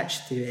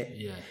attached to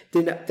it,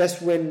 then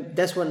that's when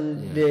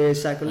the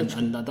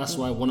psychological and that's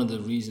why one of the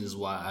reasons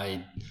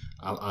why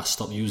I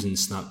stopped using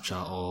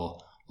Snapchat or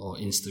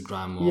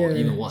Instagram or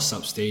even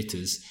WhatsApp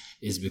status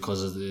is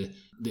because of the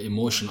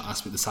emotional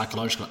aspect, the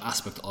psychological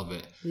aspect of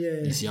it.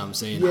 Yeah. You see what I'm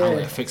saying? How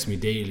it affects me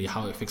daily,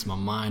 how it affects my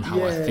mind,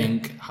 how I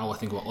think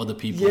about other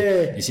people.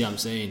 Yeah. You see what I'm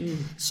saying?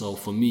 So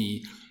for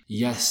me,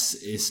 yes,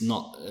 it's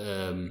not,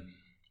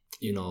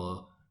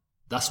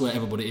 that's where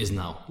everybody is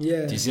now.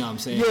 Yeah. Do you see what I'm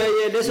saying?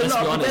 Yeah. That's a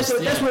lot.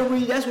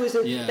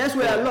 That's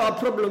where a lot of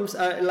problems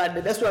are like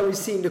that. That's why we're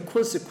seeing the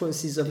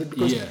consequences of it,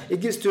 because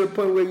it gets to a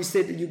point where you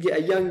said that you get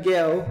a young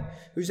girl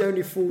who's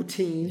only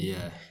 14. Yeah.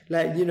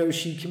 Like,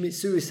 she commits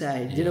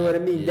suicide. You know what I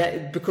mean?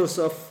 That because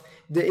of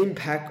the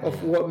impact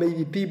of what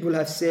maybe people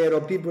have said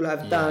or people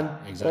have done,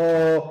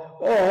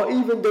 or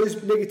even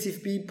those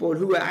negative people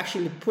who are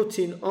actually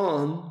putting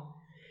on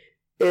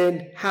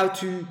and how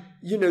to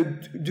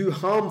do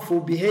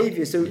harmful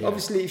behavior. So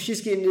obviously, if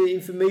she's getting the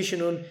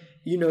information on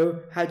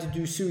how to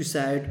do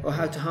suicide or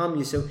how to harm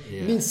yourself,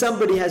 it means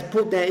somebody has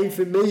put that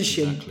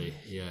information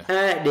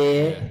out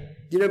there.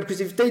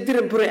 Because if they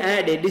didn't put it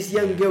out there, this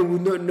young girl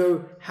would not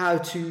know how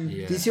to. Do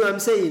you see what I'm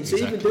saying? So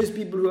even those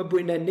people who are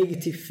putting out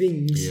negative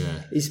things,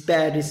 it's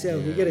bad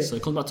itself. You get it? So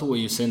it comes back to what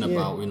you're saying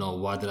about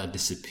why did I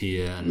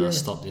disappear and I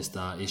stopped this,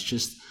 that. It's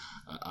just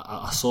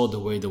I saw the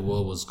way the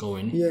world was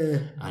going,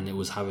 and it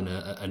was having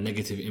a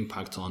negative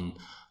impact on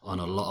a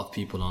lot of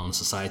people, on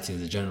society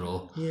in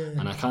general.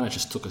 And I kind of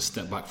just took a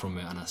step back from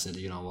it, and I said,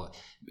 you know what,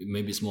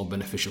 maybe it's more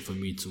beneficial for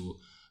me to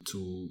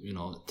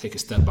take a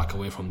step back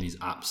away from these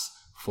apps,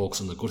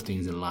 focus on the good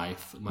things in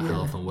life, my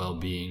health and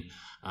well-being,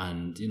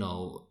 and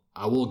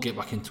I will get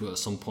back into it at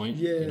some point.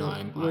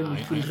 When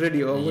you feel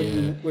ready, or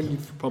when you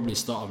probably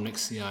start of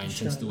next year. I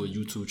intend to do a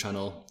YouTube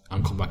channel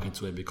and come back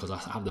into it because I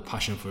have the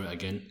passion for it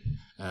again.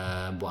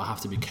 But I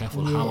have to be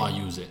careful how I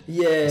use it.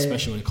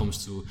 Especially when it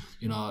comes to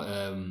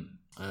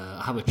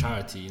I have a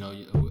charity.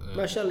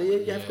 Mashallah,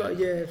 you've got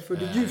for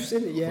the youth,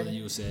 isn't it? For the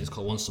youth, it's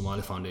called One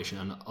Somali Foundation,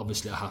 and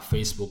obviously I have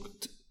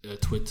Facebook,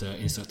 Twitter,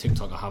 Insta,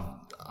 TikTok.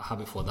 I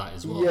have it for that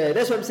as well. Yeah,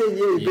 that's what I'm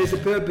saying. There's a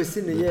purpose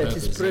in it. To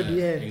spread.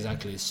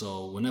 Exactly.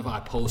 So whenever I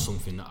post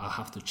something, I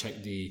have to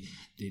check the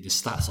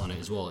stats on it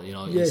as well.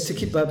 To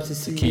keep up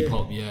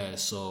up.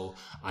 So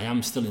I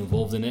am still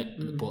involved in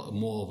it, but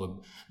more of a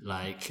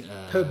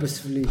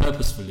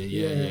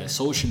purposefully.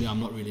 Socially, I'm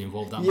not really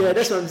involved that much. Yeah,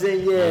 that's what I'm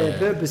saying.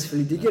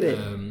 Purposefully. Do you get it?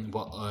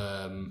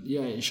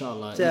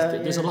 Inshallah,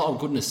 there's a lot of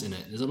goodness in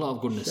it. There's a lot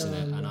of goodness in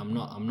it, and I'm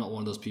not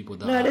one of those people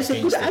that. No, there's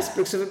a good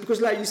aspects of it, because,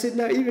 like you said,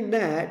 now even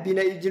that,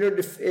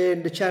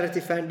 the charity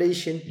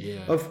foundation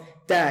of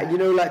that,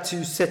 like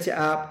to set it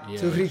up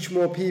to reach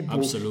more people.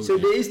 Absolutely. So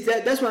there is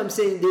that. That's what I'm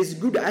saying. There's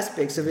good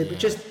aspects of it, but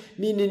just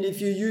meaning if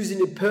you're using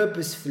it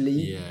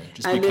purposefully,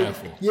 just be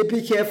careful.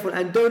 Be careful,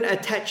 and don't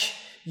attach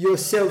your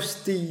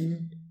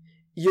self-esteem,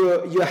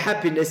 your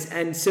happiness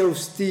and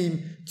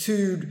self-esteem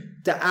to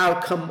the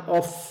outcome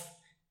of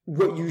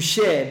what you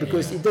share,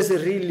 because it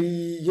doesn't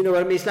really,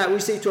 it's like we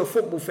say to a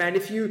football fan,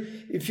 if you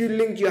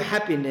link your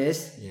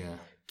happiness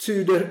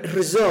to the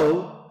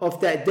result of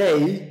that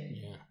day,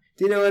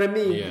 do you know what I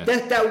mean?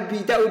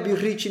 That would be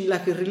reaching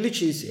like a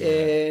religious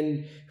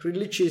and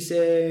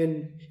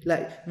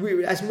like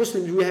we as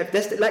Muslims we have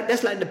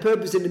that's like the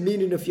purpose and the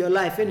meaning of your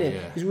life, isn't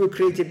it? Because we were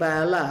created by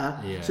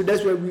Allah, so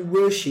that's why we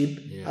worship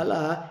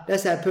Allah.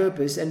 That's our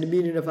purpose and the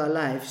meaning of our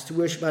lives, to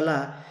worship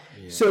Allah.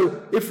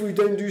 So if we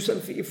don't do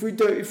something, if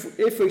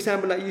for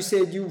example, like you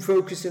said, you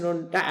focusing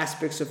on that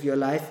aspects of your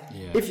life,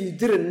 if you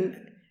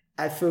didn't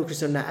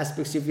focus on that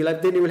aspects of your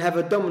life, then it will have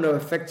a domino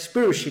effect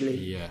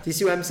spiritually. Do you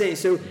see what I'm saying?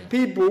 So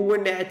people,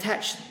 when they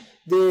attach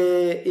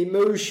their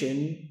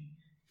emotion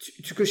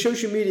because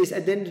social media is,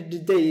 at the end of the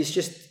day, is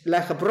just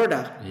like a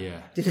product.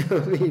 Do you know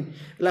what I mean?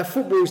 Like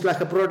football is like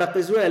a product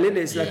as well, isn't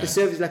it? It's like a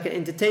service, like an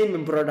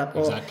entertainment product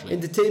or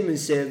entertainment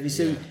service.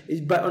 So,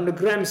 but on the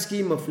grand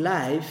scheme of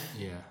life,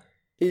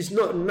 it's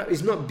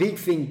not big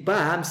thing. But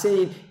I'm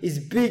saying it's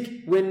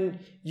big when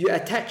you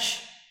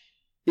attach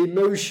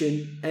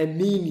emotion and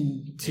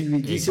meaning to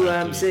it. You see what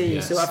I'm saying?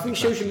 Yes, so I think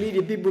social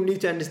media, people need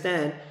to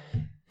understand,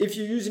 if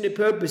you're using it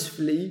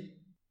purposefully,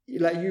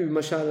 like you,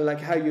 mashallah,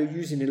 like how you're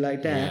using it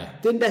like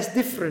that, then that's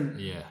different.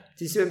 Do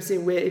Do you see what I'm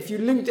saying? Where if you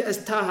linked it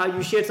as Taha,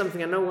 you shared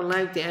something and no one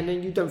liked it, and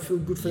then you don't feel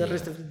good for the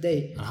rest of the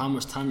day. And how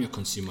much time you're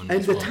consuming,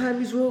 and the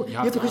time as well.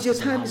 Yeah, because your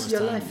time is your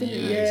life, isn't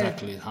it? Yeah,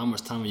 exactly. How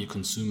much time are you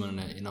consuming on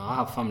it? I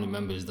have family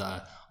members that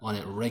are on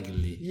it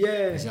regularly.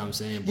 Yeah, you see what I'm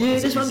saying?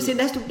 But that's what I'm saying.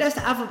 That's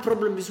the other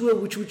problem as well,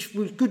 which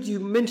was good you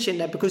mentioned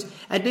that, because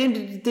at the end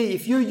of the day,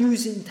 if you're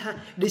using time,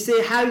 they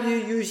say how you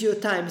use your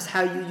time is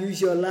how you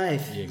use your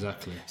life. Yeah,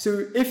 exactly.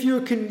 So if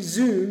you're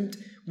consumed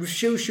with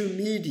social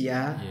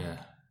media,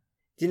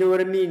 do you know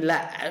what I mean?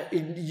 Like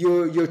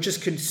you're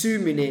just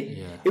consuming it.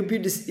 Yeah. It'd be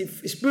this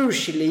if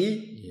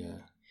spiritually.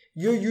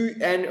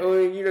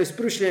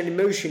 Spiritually and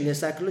emotionally,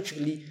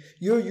 psychologically,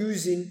 you're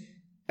using,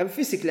 and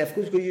physically, of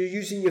course, because you're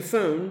using your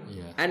phone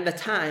and the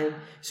time.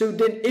 So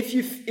then, if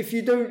you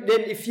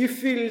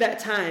feel that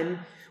time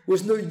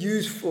was not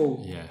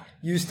useful,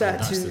 you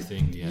start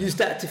you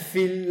start to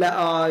feel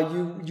like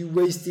you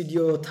wasted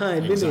your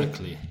time.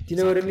 Exactly. Innit? Do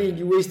you know what I mean?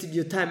 You wasted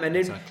your time, and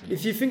then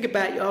if you think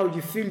about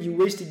you feel you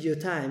wasted your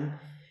time,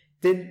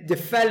 then the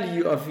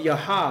value of your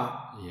heart.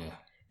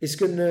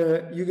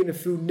 You're gonna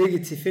feel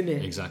negative in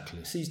it.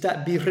 Exactly. So you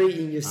start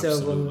berating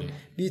yourself or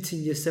beating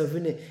yourself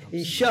in it.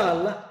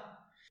 Inshallah.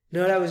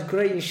 No, that was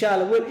great.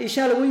 Inshallah. Well,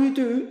 inshallah, what you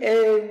do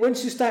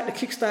once you start to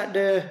kickstart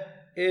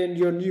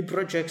your new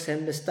projects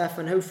and the stuff,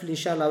 and hopefully,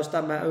 inshallah, I'll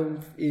start my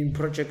own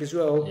project as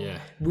well. Yeah.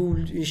 We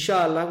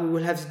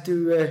will have to do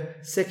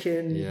a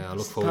second I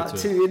look forward part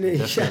to two in it,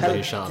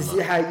 inshallah, to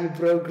see how you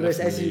progress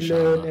as you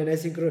learn and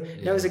as you grow.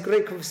 Yeah. That was a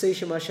great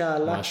conversation,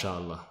 mashallah.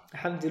 Mashallah.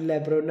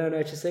 Alhamdulillah, bro. No,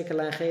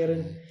 jazakallah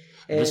khairan.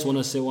 I just want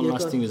to say one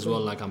last thing as well.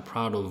 Like, I'm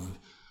proud of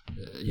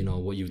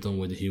what you've done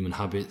with the Human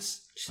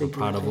Habits. I'm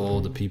proud of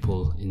all the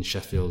people in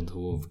Sheffield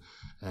who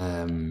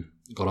have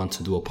gone on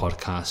to do a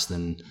podcast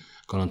and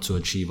gone on to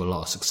achieve a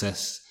lot of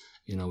success.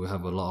 We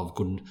have a lot of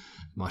good,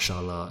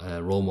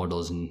 mashallah, role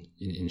models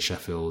in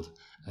Sheffield,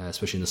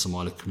 especially in the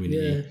Somali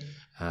community.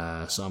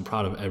 So I'm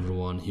proud of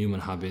everyone. Human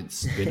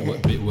Habits,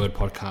 Bitword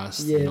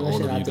podcast, all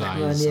of you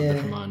guys.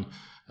 Abdurrahman,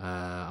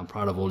 I'm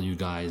proud of all you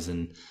guys,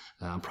 and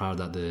I'm proud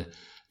that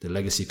the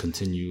legacy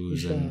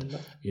continues. And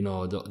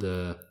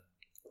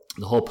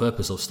the whole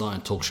purpose of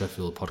starting Talk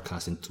Sheffield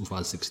podcast in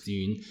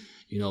 2016,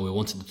 we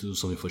wanted to do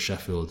something for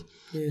Sheffield.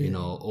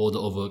 All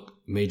the other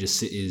major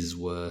cities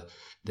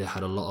they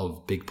had a lot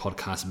of big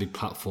podcasts, big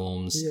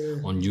platforms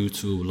on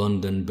YouTube,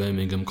 London,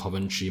 Birmingham,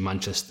 Coventry,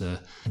 Manchester.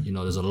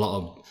 There's a lot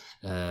of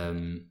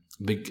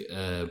big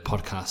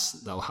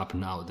podcasts that were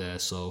happening out there.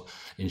 So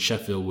in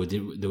Sheffield,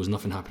 there was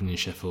nothing happening in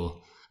Sheffield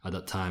at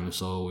that time.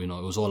 So, it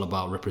was all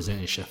about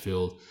representing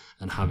Sheffield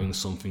and having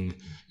something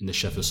in the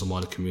Sheffield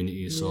Somali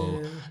community.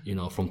 So,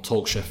 from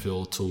Talk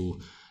Sheffield to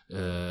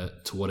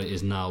what it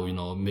is now,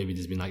 maybe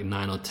there's been like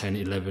 9 or 10,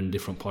 11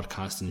 different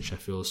podcasts in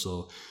Sheffield.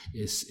 So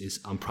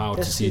I'm proud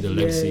to see the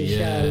legacy.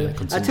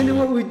 I tell you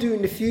what we do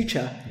in the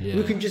future.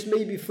 We can just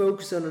maybe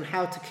focus on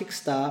how to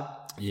kickstart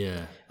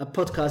a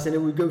podcast, and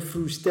then we go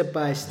through step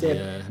by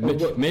step.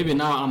 Maybe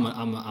now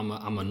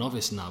I'm a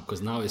novice now,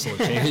 because now it's all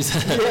changed.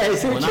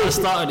 When I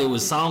started, it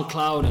was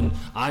SoundCloud and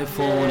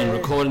iPhone and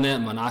recording it.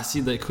 Man, I see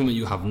the equipment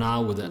you have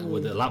now with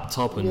the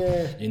laptop, and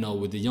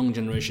with the young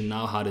generation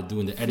now, how they're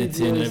doing the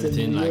editing and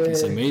everything.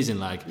 It's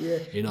amazing. I'm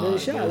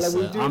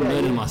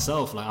learning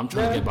myself. I'm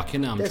trying to get back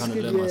in it. I'm trying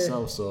to learn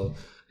myself. So.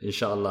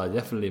 Inshallah,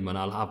 definitely, man.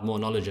 I'll have more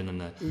knowledge in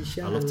it.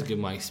 I love to give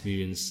my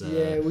experience.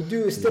 We'll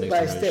do a step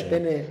by step,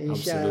 innit?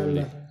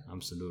 Inshallah.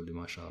 Absolutely,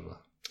 mashallah.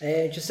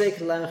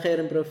 Jazakallah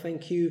khairan, bro.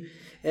 Thank you.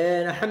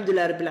 And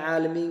alhamdulillah rabbil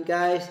alameen,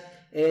 guys.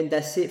 And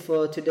that's it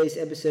for today's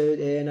episode.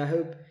 And I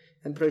hope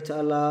and pray to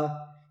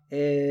Allah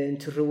and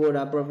to reward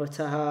our brother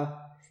Taha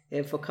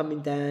and for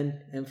coming down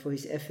and for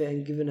his effort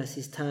and giving us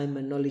his time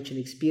and knowledge and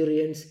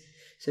experience.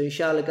 So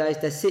inshallah, guys,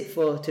 that's it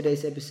for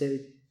today's episode.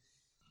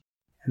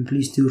 And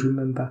please do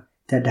remember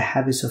that the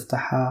habits of the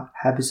heart,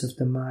 habits of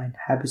the mind,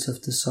 habits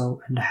of the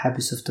soul, and the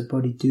habits of the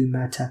body do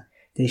matter.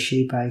 They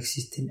shape our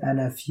existence and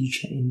our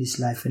future in this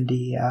life and the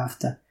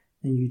hereafter.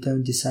 And you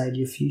don't decide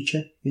your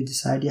future, you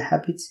decide your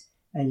habits,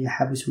 and your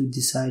habits will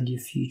decide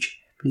your future.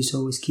 Please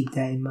always keep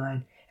that in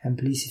mind. And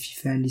please, if you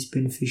found this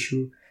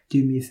beneficial,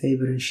 do me a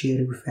favor and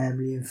share it with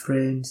family and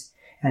friends.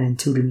 And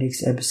until the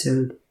next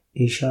episode,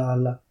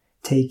 inshallah,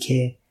 take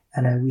care,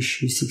 and I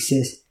wish you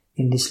success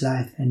in this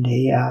life and the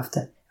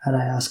hereafter. And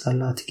I ask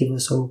Allah to give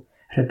us all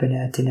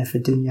ربنا آتنا في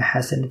الدنيا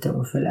حسنة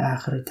وفي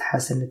الآخرة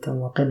حسنة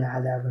وقنا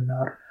عذاب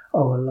النار.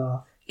 Oh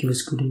Allah, give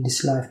us good in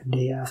this life and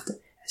the hereafter,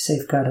 and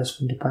safeguard us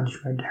from the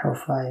punishment of the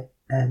hellfire.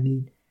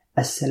 Ameen.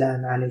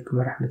 Assalamu alaikum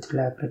wa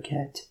rahmatullahi wa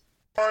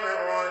barakatuh.